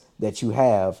independence that you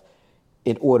have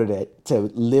in order to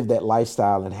live that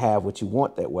lifestyle and have what you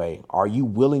want that way. Are you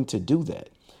willing to do that?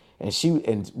 And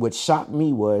what shocked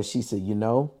me was she said, you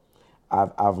know,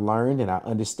 I've learned and I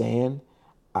understand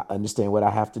what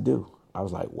I have to do. I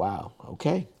was like, wow,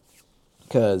 okay.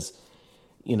 Because,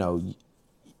 you know,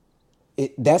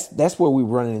 that's where we're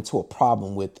running into a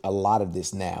problem with a lot of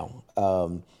this now.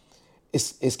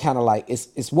 It's kind of like,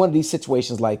 it's one of these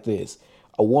situations like this.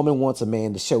 A woman wants a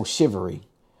man to show chivalry,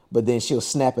 but then she'll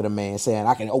snap at a man saying,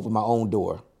 I can open my own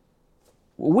door.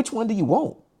 Well, which one do you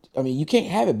want? I mean, you can't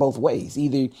have it both ways.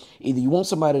 Either you want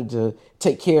somebody to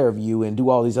take care of you and do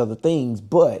all these other things,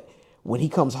 but when he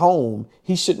comes home,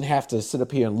 he shouldn't have to sit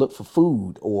up here and look for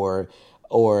food or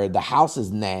the house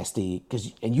is nasty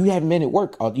and you haven't been at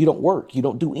work. Or you don't work. You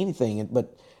don't do anything,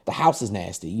 but the house is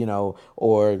nasty, you know,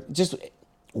 or just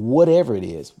whatever it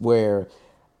is, where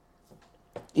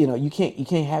you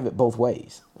can't have it both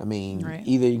ways. I mean,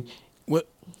 either. Well,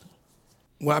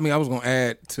 I mean, I was gonna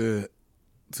add to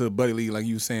Buddy Lee, like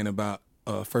you were saying about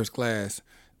First Class.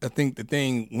 I think the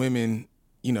thing women,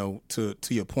 to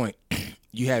your point,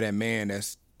 you have that man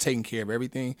that's taking care of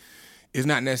everything. It's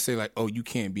not necessarily like, oh, you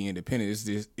can't be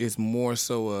independent. It's more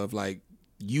so of like,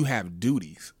 you have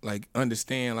duties. Like,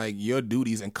 understand, like, your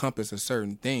duties encompass a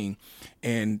certain thing.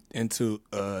 And to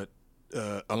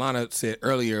Alana said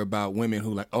earlier about women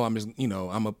who like, oh, I'm just, I'm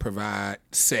gonna provide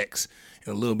sex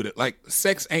and a little bit of, like,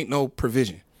 sex ain't no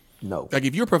provision. No. Like,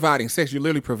 if you're providing sex, you're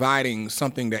literally providing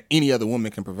something that any other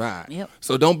woman can provide. Yep.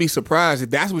 So don't be surprised if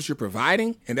that's what you're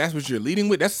providing and that's what you're leading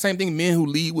with. That's the same thing men who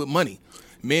lead with money.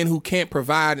 Men who can't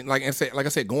provide, like I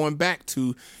said, going back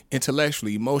to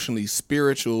intellectually, emotionally,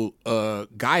 spiritual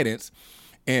guidance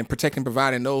and protecting,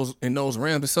 providing in those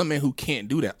realms. There's some men who can't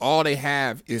do that. All they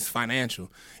have is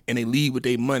financial, and they lead with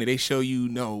their money. They show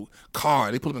you,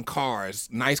 cars. They put up in cars,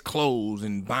 nice clothes,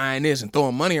 and buying this and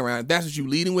throwing money around. If that's what you're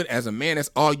leading with as a man,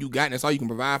 that's all you got, and that's all you can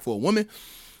provide for a woman.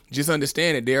 Just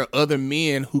understand that there are other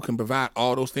men who can provide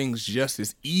all those things just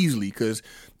as easily, because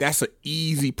that's an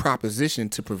easy proposition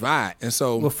to provide. And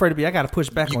so, well, Freddie B, I got to push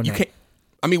back on that. Can't,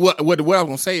 I mean, what I was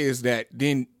gonna say is that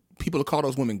then people will call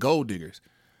those women gold diggers.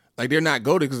 Like, they're not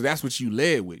gold diggers because that's what you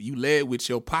led with. You led with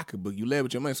your pocketbook. You led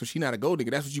with your money. So she's not a gold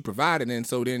digger. That's what you provided, and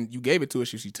so then you gave it to her.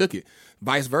 She took it.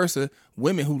 Vice versa,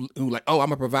 women who like, oh, I'm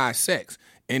gonna provide sex.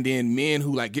 And then men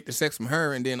who like get the sex from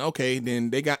her, and then then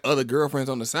they got other girlfriends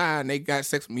on the side, and they got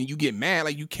sex. I mean, you get mad.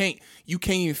 Like, you can't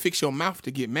even fix your mouth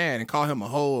to get mad and call him a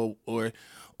hoe or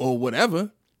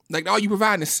whatever. Like, all you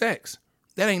providing is sex.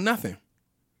 That ain't nothing.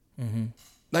 Mm-hmm.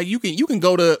 Like, you can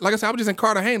go to, like I said, I was just in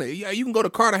Cartagena. Yeah, you can go to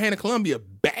Cartagena, Colombia,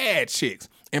 bad chicks,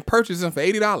 and purchase them for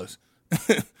 $80.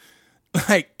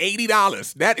 Like,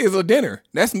 $80. That is a dinner.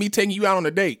 That's me taking you out on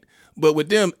a date. But with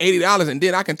them, $80, and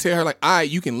then I can tell her, like, all right,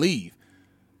 you can leave.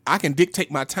 I can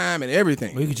dictate my time and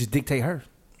everything. Well, you can just dictate her.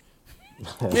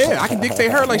 Yeah, I can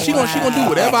dictate her. Like, she gonna do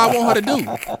whatever I want her to do.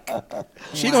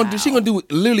 She gonna do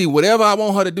literally whatever I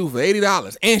want her to do for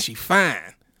 $80, and she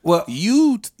fine. Well,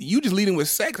 you just leading with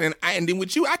sex, and then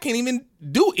with you, I can't even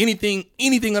do anything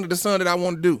under the sun that I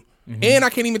want to do, and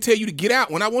I can't even tell you to get out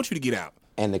when I want you to get out.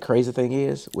 And the crazy thing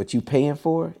is, what you paying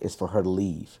for is for her to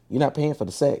leave. You're not paying for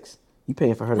the sex. You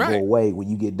paying for her to go away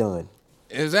when you get done.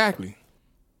 Exactly.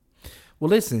 Well,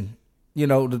 listen,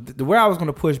 the where I was going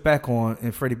to push back on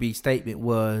in Freddie B's statement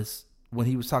was when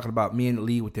he was talking about men that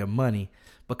lead with their money,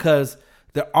 because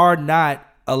there are not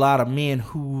a lot of men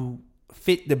who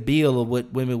fit the bill of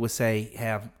what women would say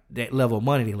have that level of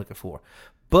money they're looking for.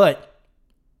 But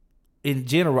in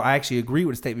general, I actually agree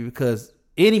with the statement, because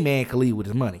any man can lead with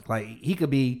his money. Like, he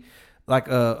could be like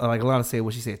Alana said,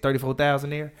 what she said, 34,000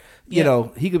 there.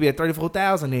 He could be at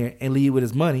 34,000 there and lead with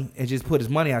his money and just put his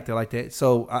money out there like that.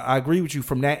 So I agree with you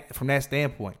from that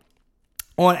standpoint.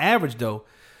 On average, though,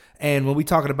 and when we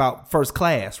talking about First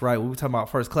Class, right? When we talking about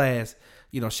First Class,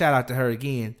 shout out to her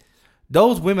again.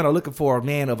 Those women are looking for a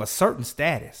man of a certain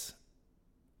status.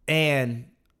 And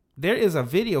there is a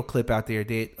video clip out there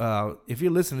that, if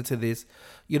you're listening to this,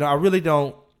 I really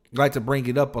don't like to bring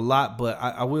it up a lot, but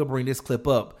I will bring this clip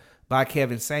up by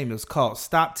Kevin Samuels called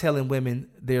 "Stop Telling Women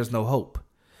There's No Hope."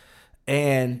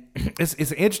 And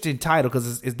it's an interesting title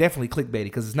because it's definitely clickbaity,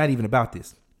 because it's not even about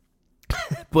this.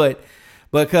 But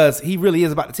because he really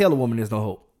is about to tell a woman there's no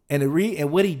hope. And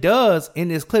what he does in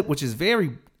this clip, which is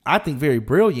I think very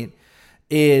brilliant,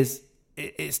 is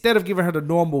instead of giving her the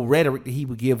normal rhetoric that he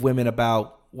would give women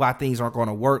about why things aren't going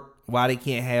to work, why they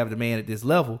can't have the man at this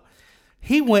level,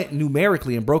 he went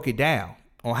numerically and broke it down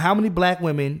on how many black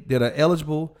women that are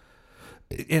eligible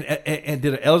and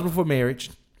that are eligible for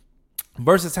marriage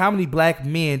versus how many black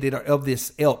men that are of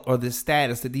this ilk or this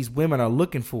status that these women are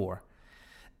looking for.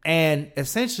 And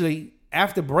essentially,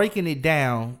 after breaking it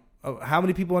down, how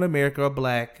many people in America are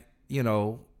black,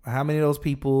 how many of those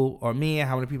people are men,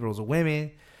 how many people of those are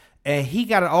women, and he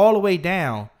got it all the way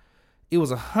down. It was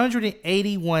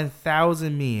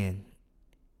 181,000 men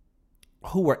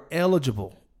who were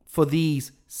eligible for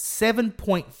these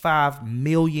 7.5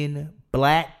 million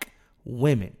black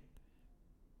women.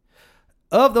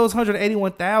 Of those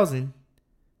 181,000,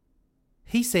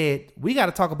 he said, we got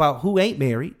to talk about who ain't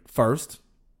married first.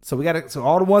 So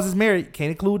all the ones that's married,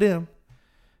 can't include them.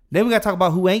 Then we got to talk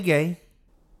about who ain't gay.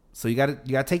 So you got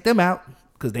to take them out,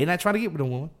 because they not trying to get with a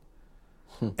woman.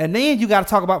 And then you got to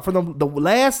talk about, for the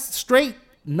last straight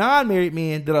non-married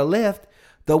men that are left,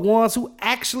 the ones who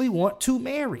actually want to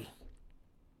marry.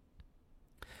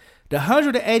 The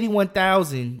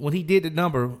 181,000, when he did the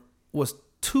number, was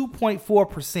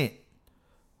 2.4%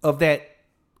 of that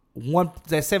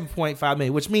that 7.5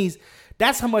 million, which means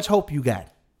that's how much hope you got.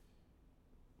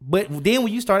 But then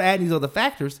when you start adding these other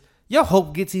factors, your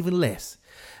hope gets even less.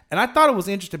 And I thought it was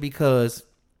interesting because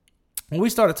when we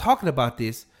started talking about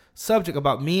this subject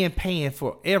about men paying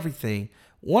for everything,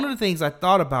 one of the things I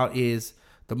thought about is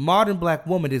the modern black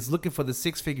woman is looking for the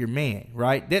six-figure man,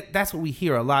 right? That's what we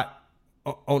hear a lot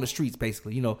on the streets,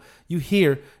 basically. You know, you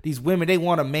hear these women, they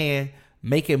want a man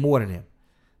making more than them.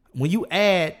 When you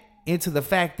add into the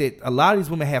fact that a lot of these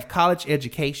women have college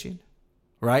education,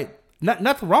 right?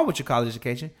 Nothing wrong with your college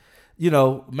education, you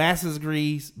know, master's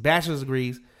degrees, bachelor's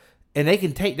degrees, and they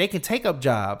can take up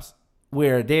jobs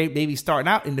where they maybe starting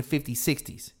out in the 50s,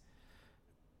 60s.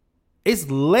 It's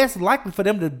less likely for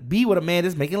them to be with a man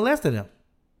that's making less than them.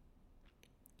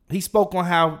 He spoke on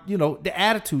how, you know, the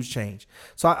attitudes change.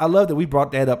 So I love that we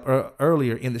brought that up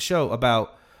earlier in the show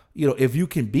about, you know, if you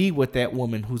can be with that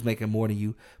woman who's making more than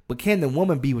you, but can the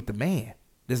woman be with the man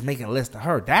that's making less than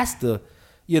her? That's the,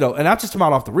 you know, and I'm just talking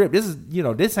about off the rip. This is, you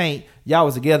know, this ain't y'all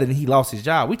was together and he lost his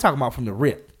job. We talking about from the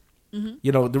rip. Mm-hmm.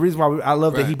 You know, the reason why I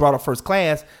love that he brought up First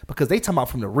Class, because they talking about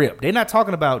from the rip. They're not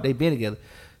talking about they been together.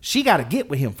 She got to get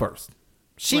with him first.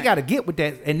 She got to get with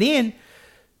that. And then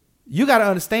you got to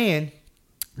understand,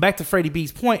 back to Freddie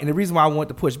B's point, and the reason why I want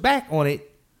to push back on it,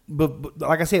 but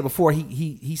like I said before,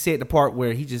 he said the part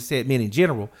where he just said men in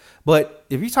general. But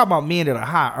if you talk about men that are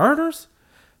high earners,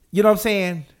 you know what I'm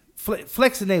saying,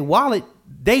 flexing their wallet,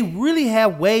 they really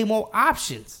have way more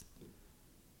options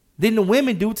than the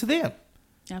women do to them.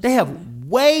 Absolutely. They have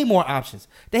way more options.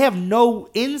 They have no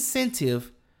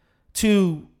incentive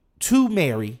to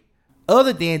marry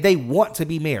other than they want to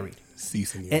be married.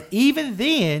 And even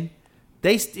then,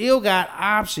 they still got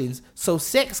options. So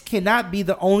sex cannot be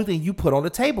the only thing you put on the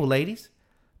table, ladies.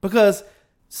 Because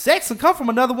sex can come from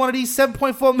another one of these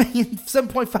 7.4 million,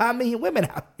 7.5 million women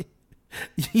out there.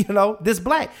 You know, this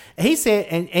black. And he said,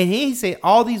 and he said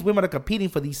all these women are competing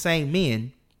for these same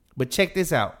men. But check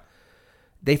this out.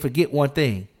 They forget one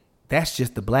thing. That's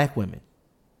just the black women.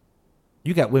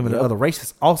 You got women of other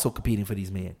races also competing for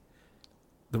these men.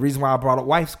 The reason why I brought up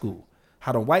wife school.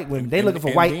 How the white women, they looking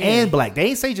for white and black. They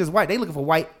ain't say just white. They looking for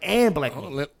white and black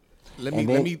women. Let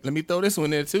me throw this one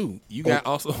there too. You got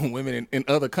also women in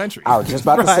other countries. I was just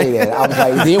about to say that. I was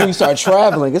like, then when you start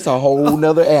traveling, it's a whole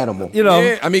nother animal. You know,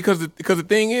 yeah, I mean, because the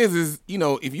thing is you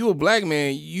know, if you a black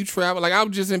man, you travel. Like I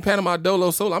was just in Panama Dolo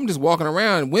Solo. I'm just walking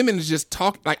around. Women just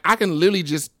talk. Like I can literally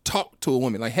just talk to a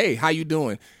woman. Like, hey, how you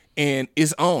doing? And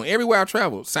it's on everywhere I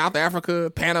travel. South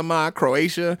Africa, Panama,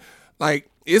 Croatia. Like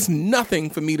it's nothing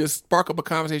for me to spark up a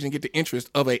conversation and get the interest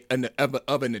of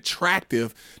an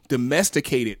attractive,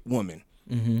 domesticated woman.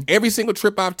 Mm-hmm. Every single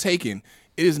trip I've taken,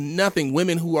 it is nothing.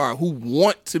 Women who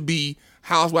want to be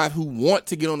housewives, who want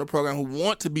to get on the program, who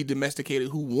want to be domesticated,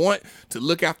 who want to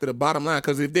look after the bottom line.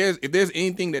 Because if there's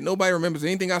anything that nobody remembers,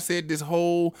 anything I said this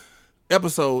whole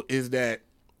episode is that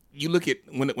you look at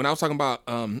when I was talking about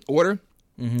order,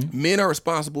 mm-hmm. Men are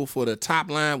responsible for the top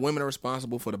line, women are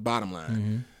responsible for the bottom line.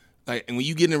 Mm-hmm. Like, and when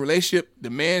you get in a relationship,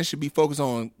 the man should be focused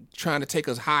on trying to take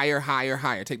us higher, higher,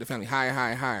 higher, take the family higher,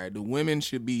 higher, higher. The women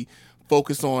should be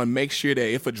focused on make sure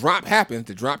that if a drop happens,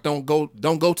 the drop don't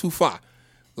go too far.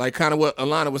 Like kind of what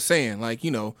Alana was saying. Like,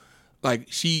 you know, like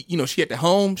she at the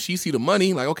home, she see the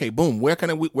money, like, okay, boom, where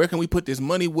can we put this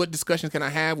money? What discussions can I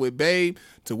have with babe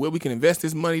to where we can invest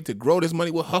this money, to grow this money?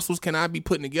 What hustles can I be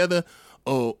putting together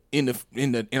in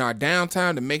our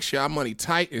downtime to make sure our money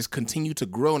tight is continue to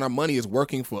grow and our money is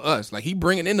working for us? Like he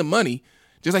bringing in the money,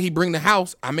 just like he bring the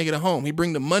house, I make it a home. He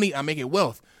bring the money, I make it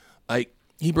wealth. Like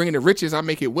he bringing the riches, I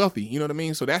make it wealthy. You know what I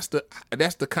mean? So that's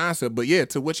the concept. But yeah,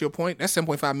 to what's your point? That's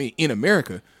 7.5 million in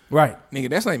America. Right. Nigga,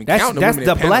 that's not even counting the women in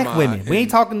Panama. That's the black women. We ain't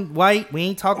talking white. We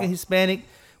ain't talking Hispanic.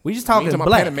 We just talking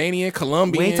black. Panamanian,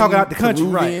 Colombian. We ain't talking out the country.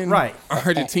 Peruvian, right.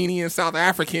 Argentinian, South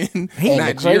African,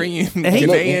 Nigerian,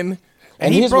 Ghanaian.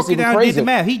 And he broke it down and did the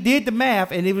math. He did the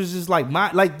math, and it was just like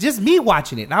just me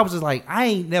watching it. And I was just like, I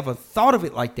ain't never thought of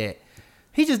it like that.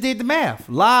 He just did the math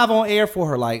live on air for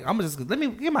her. Like, I'm just let me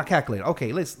get my calculator.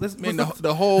 Okay, let's. Man,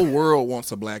 the whole world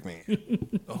wants a black man.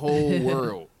 The whole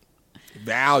world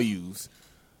values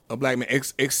a black man,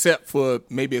 except for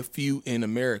maybe a few in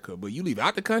America. But you leave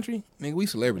out the country, nigga, we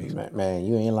celebrities. Man,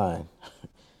 you ain't lying.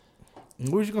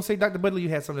 What was you gonna say, Dr. Butler? You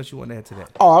had something that you wanted to add to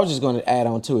that? Oh, I was just going to add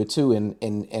on to it too,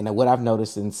 and what I've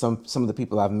noticed in some of the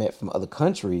people I've met from other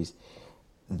countries,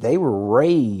 they were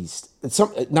raised.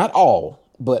 Not all,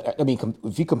 but I mean,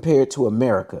 if you compare it to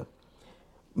America,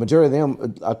 majority of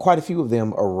them, quite a few of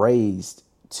them, are raised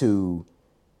to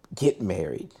get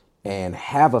married and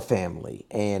have a family,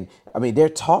 and I mean, they're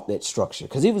taught that structure.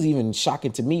 Because it was even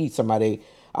shocking to me, somebody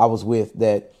I was with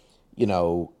that, you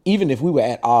know, even if we were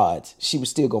at odds, she was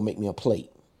still gonna make me a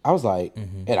plate. I was like,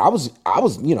 and I was,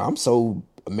 you know, I'm so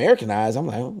Americanized. I'm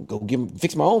like, I'll go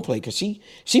fix my own plate because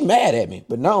she mad at me.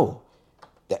 But no,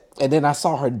 and then I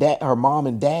saw her mom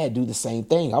and dad do the same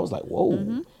thing. I was like,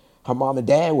 whoa. Her mom and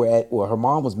dad her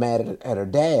mom was mad at her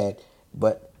dad,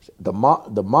 but the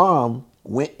mom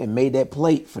went and made that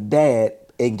plate for dad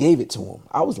and gave it to him.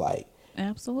 I was like,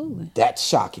 absolutely, that's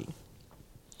shocking.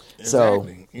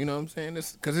 Exactly. So you know what I'm saying?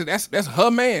 Because that's her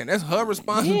man. That's her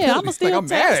responsibility. Yeah, I'ma still, I'm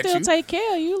mad at you. take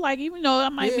care of you. Like, even though I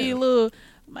might be a little,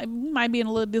 might be in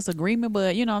a little disagreement,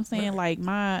 but you know what I'm saying? Like,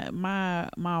 my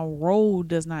role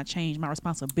does not change. My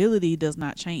responsibility does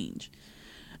not change.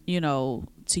 You know,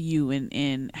 to you,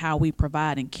 and how we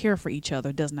provide and care for each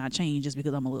other does not change just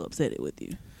because I'm a little upset with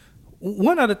you.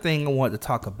 One other thing I wanted to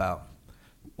talk about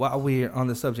while we're on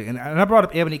the subject, and I brought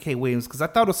up Ebony K. Williams because I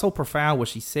thought it was so profound what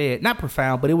she said. Not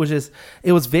profound, but it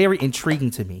was very intriguing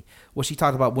to me what she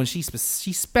talked about when she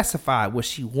specified what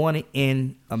she wanted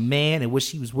in a man and what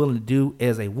she was willing to do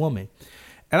as a woman.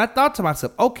 And I thought to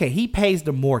myself, okay, he pays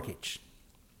the mortgage.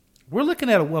 We're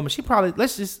looking at a woman. She probably,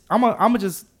 I'm gonna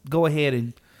just go ahead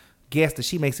and guess that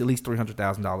she makes at least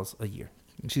 $300,000 a year.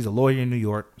 And she's a lawyer in New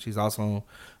York. She's also on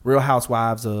Real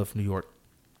Housewives of New York.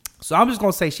 So I'm just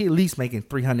going to say she at least making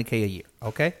 $300K a year,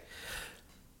 okay?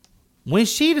 When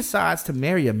she decides to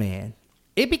marry a man,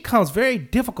 it becomes very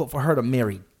difficult for her to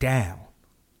marry down.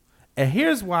 And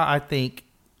here's why I think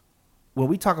when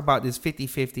we talk about this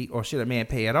 50-50 or should a man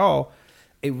pay at all,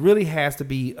 it really has to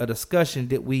be a discussion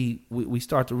that we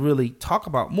start to really talk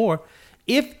about more.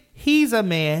 If he's a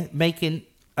man making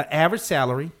an average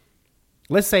salary,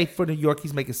 let's say for New York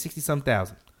he's making 60-some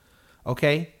thousand,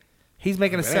 okay? He's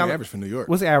making a salary. Average for New York.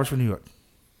 What's the average for New York?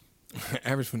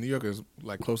 Average for New York is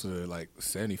like closer to like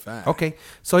 75. Okay,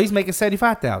 so he's making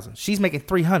 75,000. She's making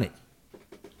 300.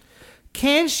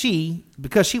 Can she,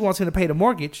 because she wants him to pay the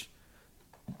mortgage,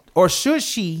 or should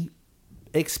she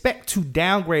expect to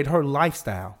downgrade her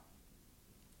lifestyle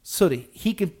so that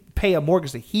he can pay a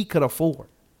mortgage that he could afford?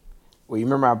 Well, you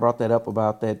remember I brought that up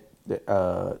about that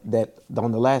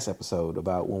on the last episode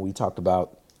about when we talked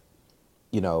about,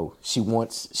 you know, she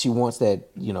wants that,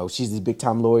 you know, she's this big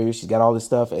time lawyer, she's got all this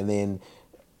stuff, and then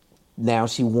now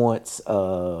she wants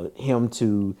him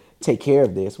to take care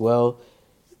of this. Well,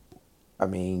 I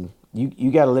mean,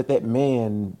 you got to let that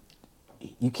man.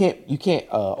 You can't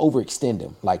overextend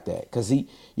him like that, because you're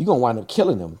gonna wind up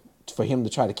killing him for him to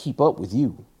try to keep up with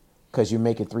you, because you're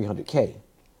making $300K.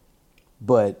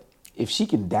 But if she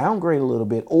can downgrade a little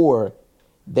bit, or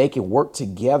they can work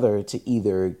together to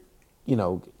either, you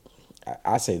know,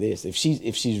 I say this, if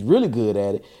she's really good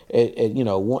at it, at you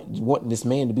know, wanting this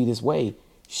man to be this way,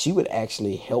 she would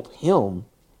actually help him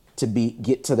to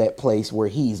get to that place where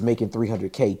he's making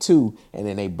 $300K too, and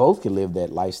then they both can live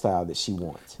that lifestyle that she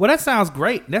wants. Well, that sounds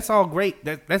great. That's all great.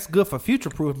 That's good for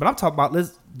future proof. But I'm talking about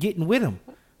getting with him.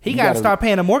 He got to start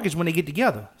paying a mortgage when they get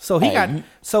together. So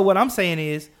So what I'm saying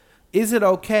is it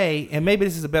okay? And maybe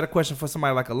this is a better question for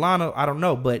somebody like Alana. I don't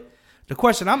know, but the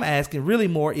question I'm asking really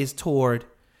more is toward,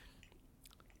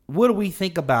 what do we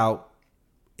think about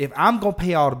if I'm gonna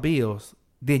pay all the bills?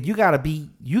 Then you gotta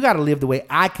live the way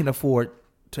I can afford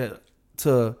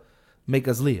to make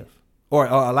us live or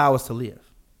allow us to live.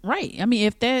 Right. I mean,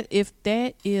 if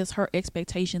that is her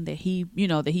expectation that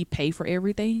he pay for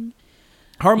everything.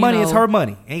 Her money is her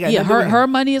money. Her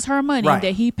money is her money. Right.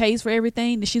 That he pays for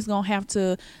everything. That she's gonna have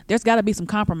to. There's got to be some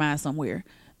compromise somewhere.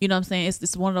 You know what I'm saying?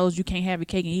 It's one of those you can't have your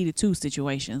cake and eat it too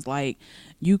situations. Like,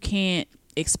 you can't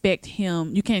expect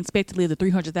to live the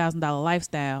 $300,000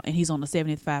 lifestyle and he's on a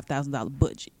 $75,000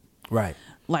 budget. Right.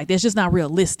 Like, that's just not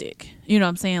realistic. You know what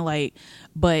I'm saying? Like,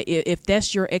 but if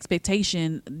that's your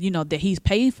expectation, you know, that he's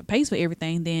pays for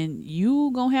everything, then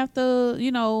you gonna have to,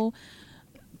 you know,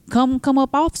 come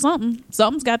up off something.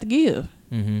 Something's got to give.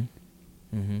 Mm-hmm.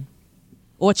 Mm-hmm.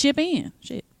 Or chip in.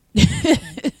 Shit.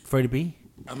 Freddie B?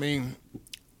 I mean,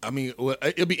 well,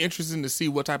 it'll be interesting to see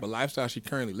what type of lifestyle she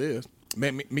currently lives.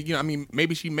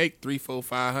 Maybe she make $300,000,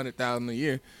 $400,000, $500,000 a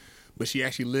year, but she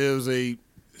actually lives a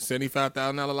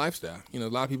 $75,000 lifestyle. You know, a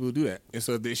lot of people who do that. And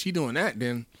so if she doing that,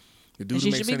 then the dude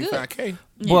who makes $75K.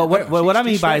 Well, what I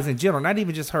mean by is in general, not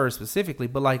even just her specifically,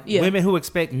 but like women who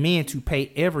expect men to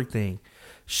pay everything.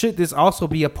 Should this also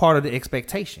be a part of the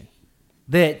expectation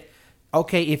that,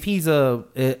 okay, if he's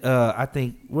I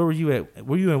think, where were you at?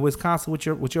 Were you in Wisconsin with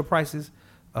your prices,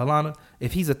 Alana?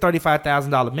 If he's a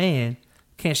 $35,000 man,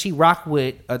 can she rock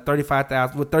with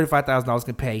 $35,000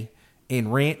 can pay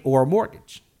in rent or a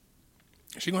mortgage?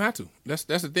 She gonna have to. That's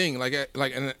the thing.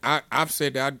 And I've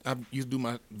said that I used to do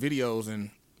my videos, and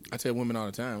I tell women all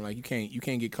the time, like you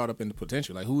can't get caught up in the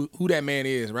potential. Like who that man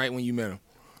is right when you met him.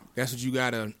 That's what you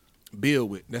gotta build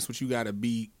with. That's what you gotta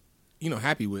be,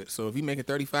 happy with. So if you making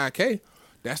 $35K,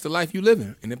 that's the life you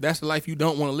living. And if that's the life you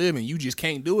don't want to live and you just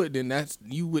can't do it, then that's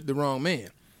you with the wrong man.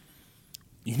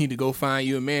 You need to go find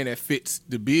you a man that fits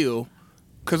the bill.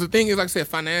 Because the thing is, like I said,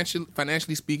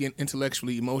 financially speaking,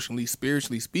 intellectually, emotionally,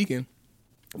 spiritually speaking,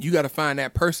 you got to find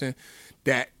that person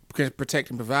that can protect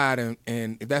and provide,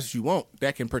 and if that's what you want,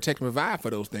 that can protect and provide for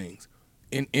those things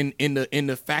in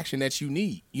the faction that you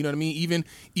need. You know what I mean?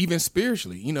 Even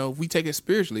spiritually, if we take it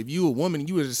spiritually, if you a woman,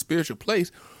 you in a spiritual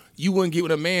place, you wouldn't get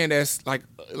with a man that's like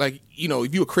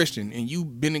if you're a Christian and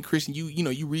you've been in Christian, you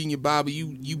reading your Bible,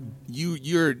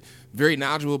 you're very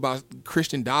knowledgeable about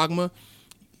Christian dogma.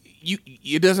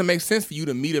 It doesn't make sense for you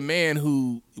to meet a man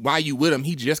who, while you with him,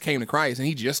 he just came to Christ and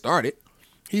he just started.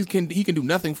 He can do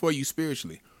nothing for you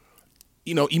spiritually.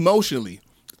 Emotionally,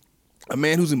 a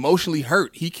man who's emotionally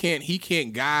hurt, he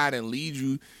can't guide and lead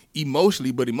you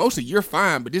emotionally, but emotionally you're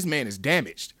fine, but this man is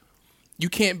damaged. You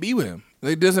can't be with him.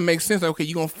 It doesn't make sense. Okay,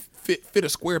 you're going to fit a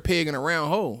square peg in a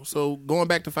round hole. So going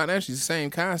back to financially, it's the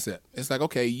same concept. It's like,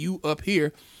 okay, you up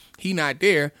here, he not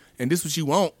there, and this is what you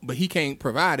want, but he can't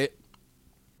provide it.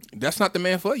 That's not the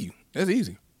man for you. That's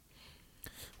easy.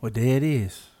 Well, there it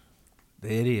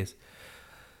is.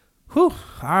 Whew.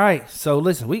 All right. So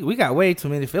listen, we got way too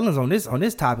many feelings on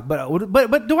this topic.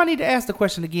 But do I need to ask the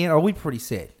question again? Or are we pretty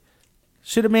set?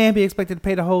 Should a man be expected to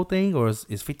pay the whole thing, or is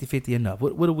 50-50 enough?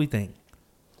 What do we think?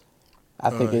 I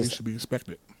think he should be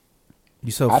expected.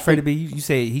 You so afraid to be? You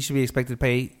say he should be expected to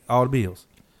pay all the bills.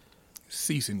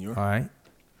 Si, senor. All right,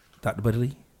 Dr. Buddy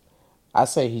Lee. I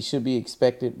say he should be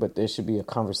expected, but there should be a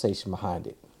conversation behind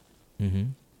it,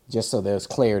 just so there's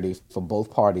clarity for both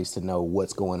parties to know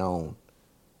what's going on.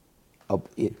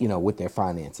 With their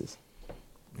finances.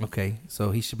 Okay,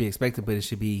 so he should be expected, but it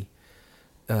should be.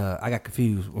 I got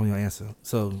confused on your answer.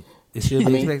 So it should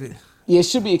be expected. Yeah, it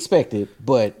should be expected,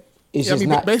 but it's just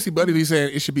not. Basically, Buddy Lee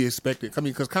saying it should be expected. I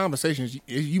mean, because conversations,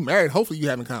 you married, hopefully you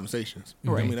having conversations.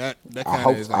 Right. I mean that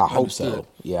kind of is like I hope understood. so.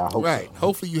 Yeah, I hope right. so.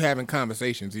 Hopefully you having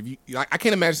conversations. If you, I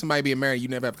can't imagine somebody being married, you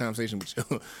never have a conversation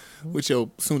with your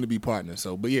soon to be partner.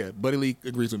 So, but yeah, Buddy Lee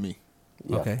agrees with me.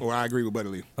 Yeah. Okay. Or I agree with Buddy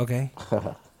Lee. Okay.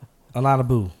 Alana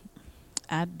Boo.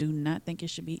 I do not think it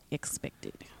should be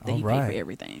expected that All he right. pay for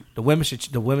everything. The women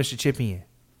should chip in.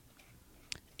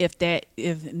 If that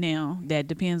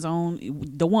depends on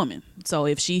the woman. So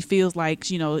if she feels like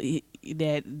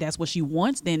that's what she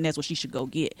wants, then that's what she should go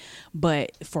get.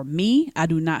 But for me, I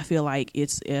do not feel like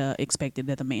it's expected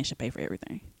that the man should pay for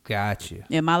everything. Gotcha.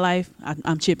 In my life,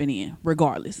 I'm chipping in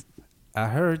regardless. I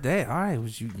heard that. All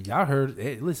right, y'all heard?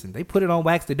 Hey, listen, they put it on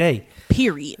wax today.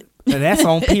 Period. And that's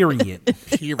on period.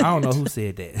 I don't know who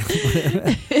said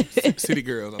that. City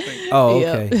girls, I think. Oh,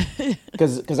 okay.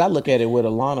 Because I look at it with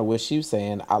Alana, what she was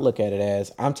saying, I look at it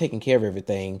as I'm taking care of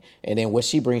everything, and then what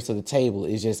she brings to the table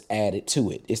is just added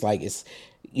to it. It's like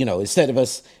instead of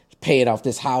us paying off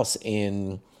this house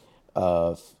in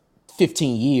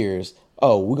 15 years,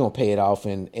 we're gonna pay it off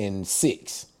in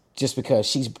 6. Just because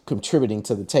she's contributing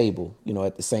to the table,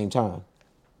 at the same time.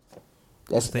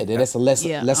 That's less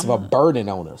of a burden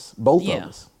on us, both of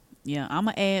us. Yeah, I'm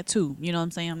going to add too. You know what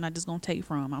I'm saying? I'm not just going to take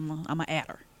from. I'm an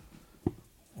adder.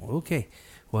 Okay.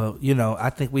 Well, I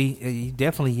think we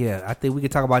definitely, I think we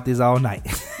could talk about this all night.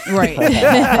 Right.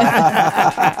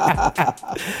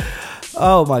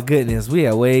 Oh, my goodness. We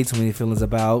have way too many feelings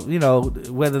about,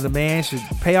 whether the man should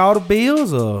pay all the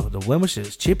bills or the women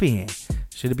should chip in.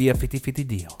 Should it be a 50-50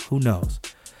 deal? Who knows?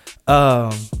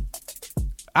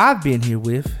 I've been here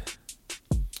with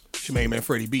Shemaine Man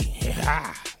Freddie B.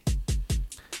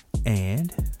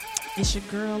 And it's your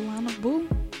girl Lana Boo.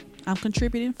 I'm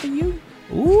contributing for you.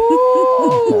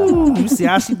 Ooh, you see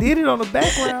how she did it on the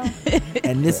background?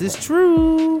 And this is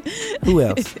true. Who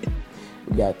else?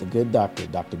 We got the good doctor,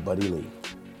 Dr. Buddy Lee.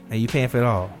 And you paying for it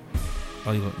all?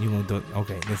 Oh, you gonna do it?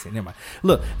 Okay, listen, never mind.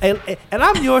 Look, and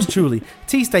I'm yours truly,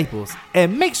 T Staples.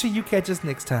 And make sure you catch us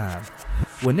next time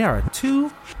when there are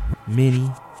too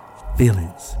many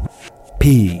feelings.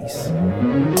 Peace.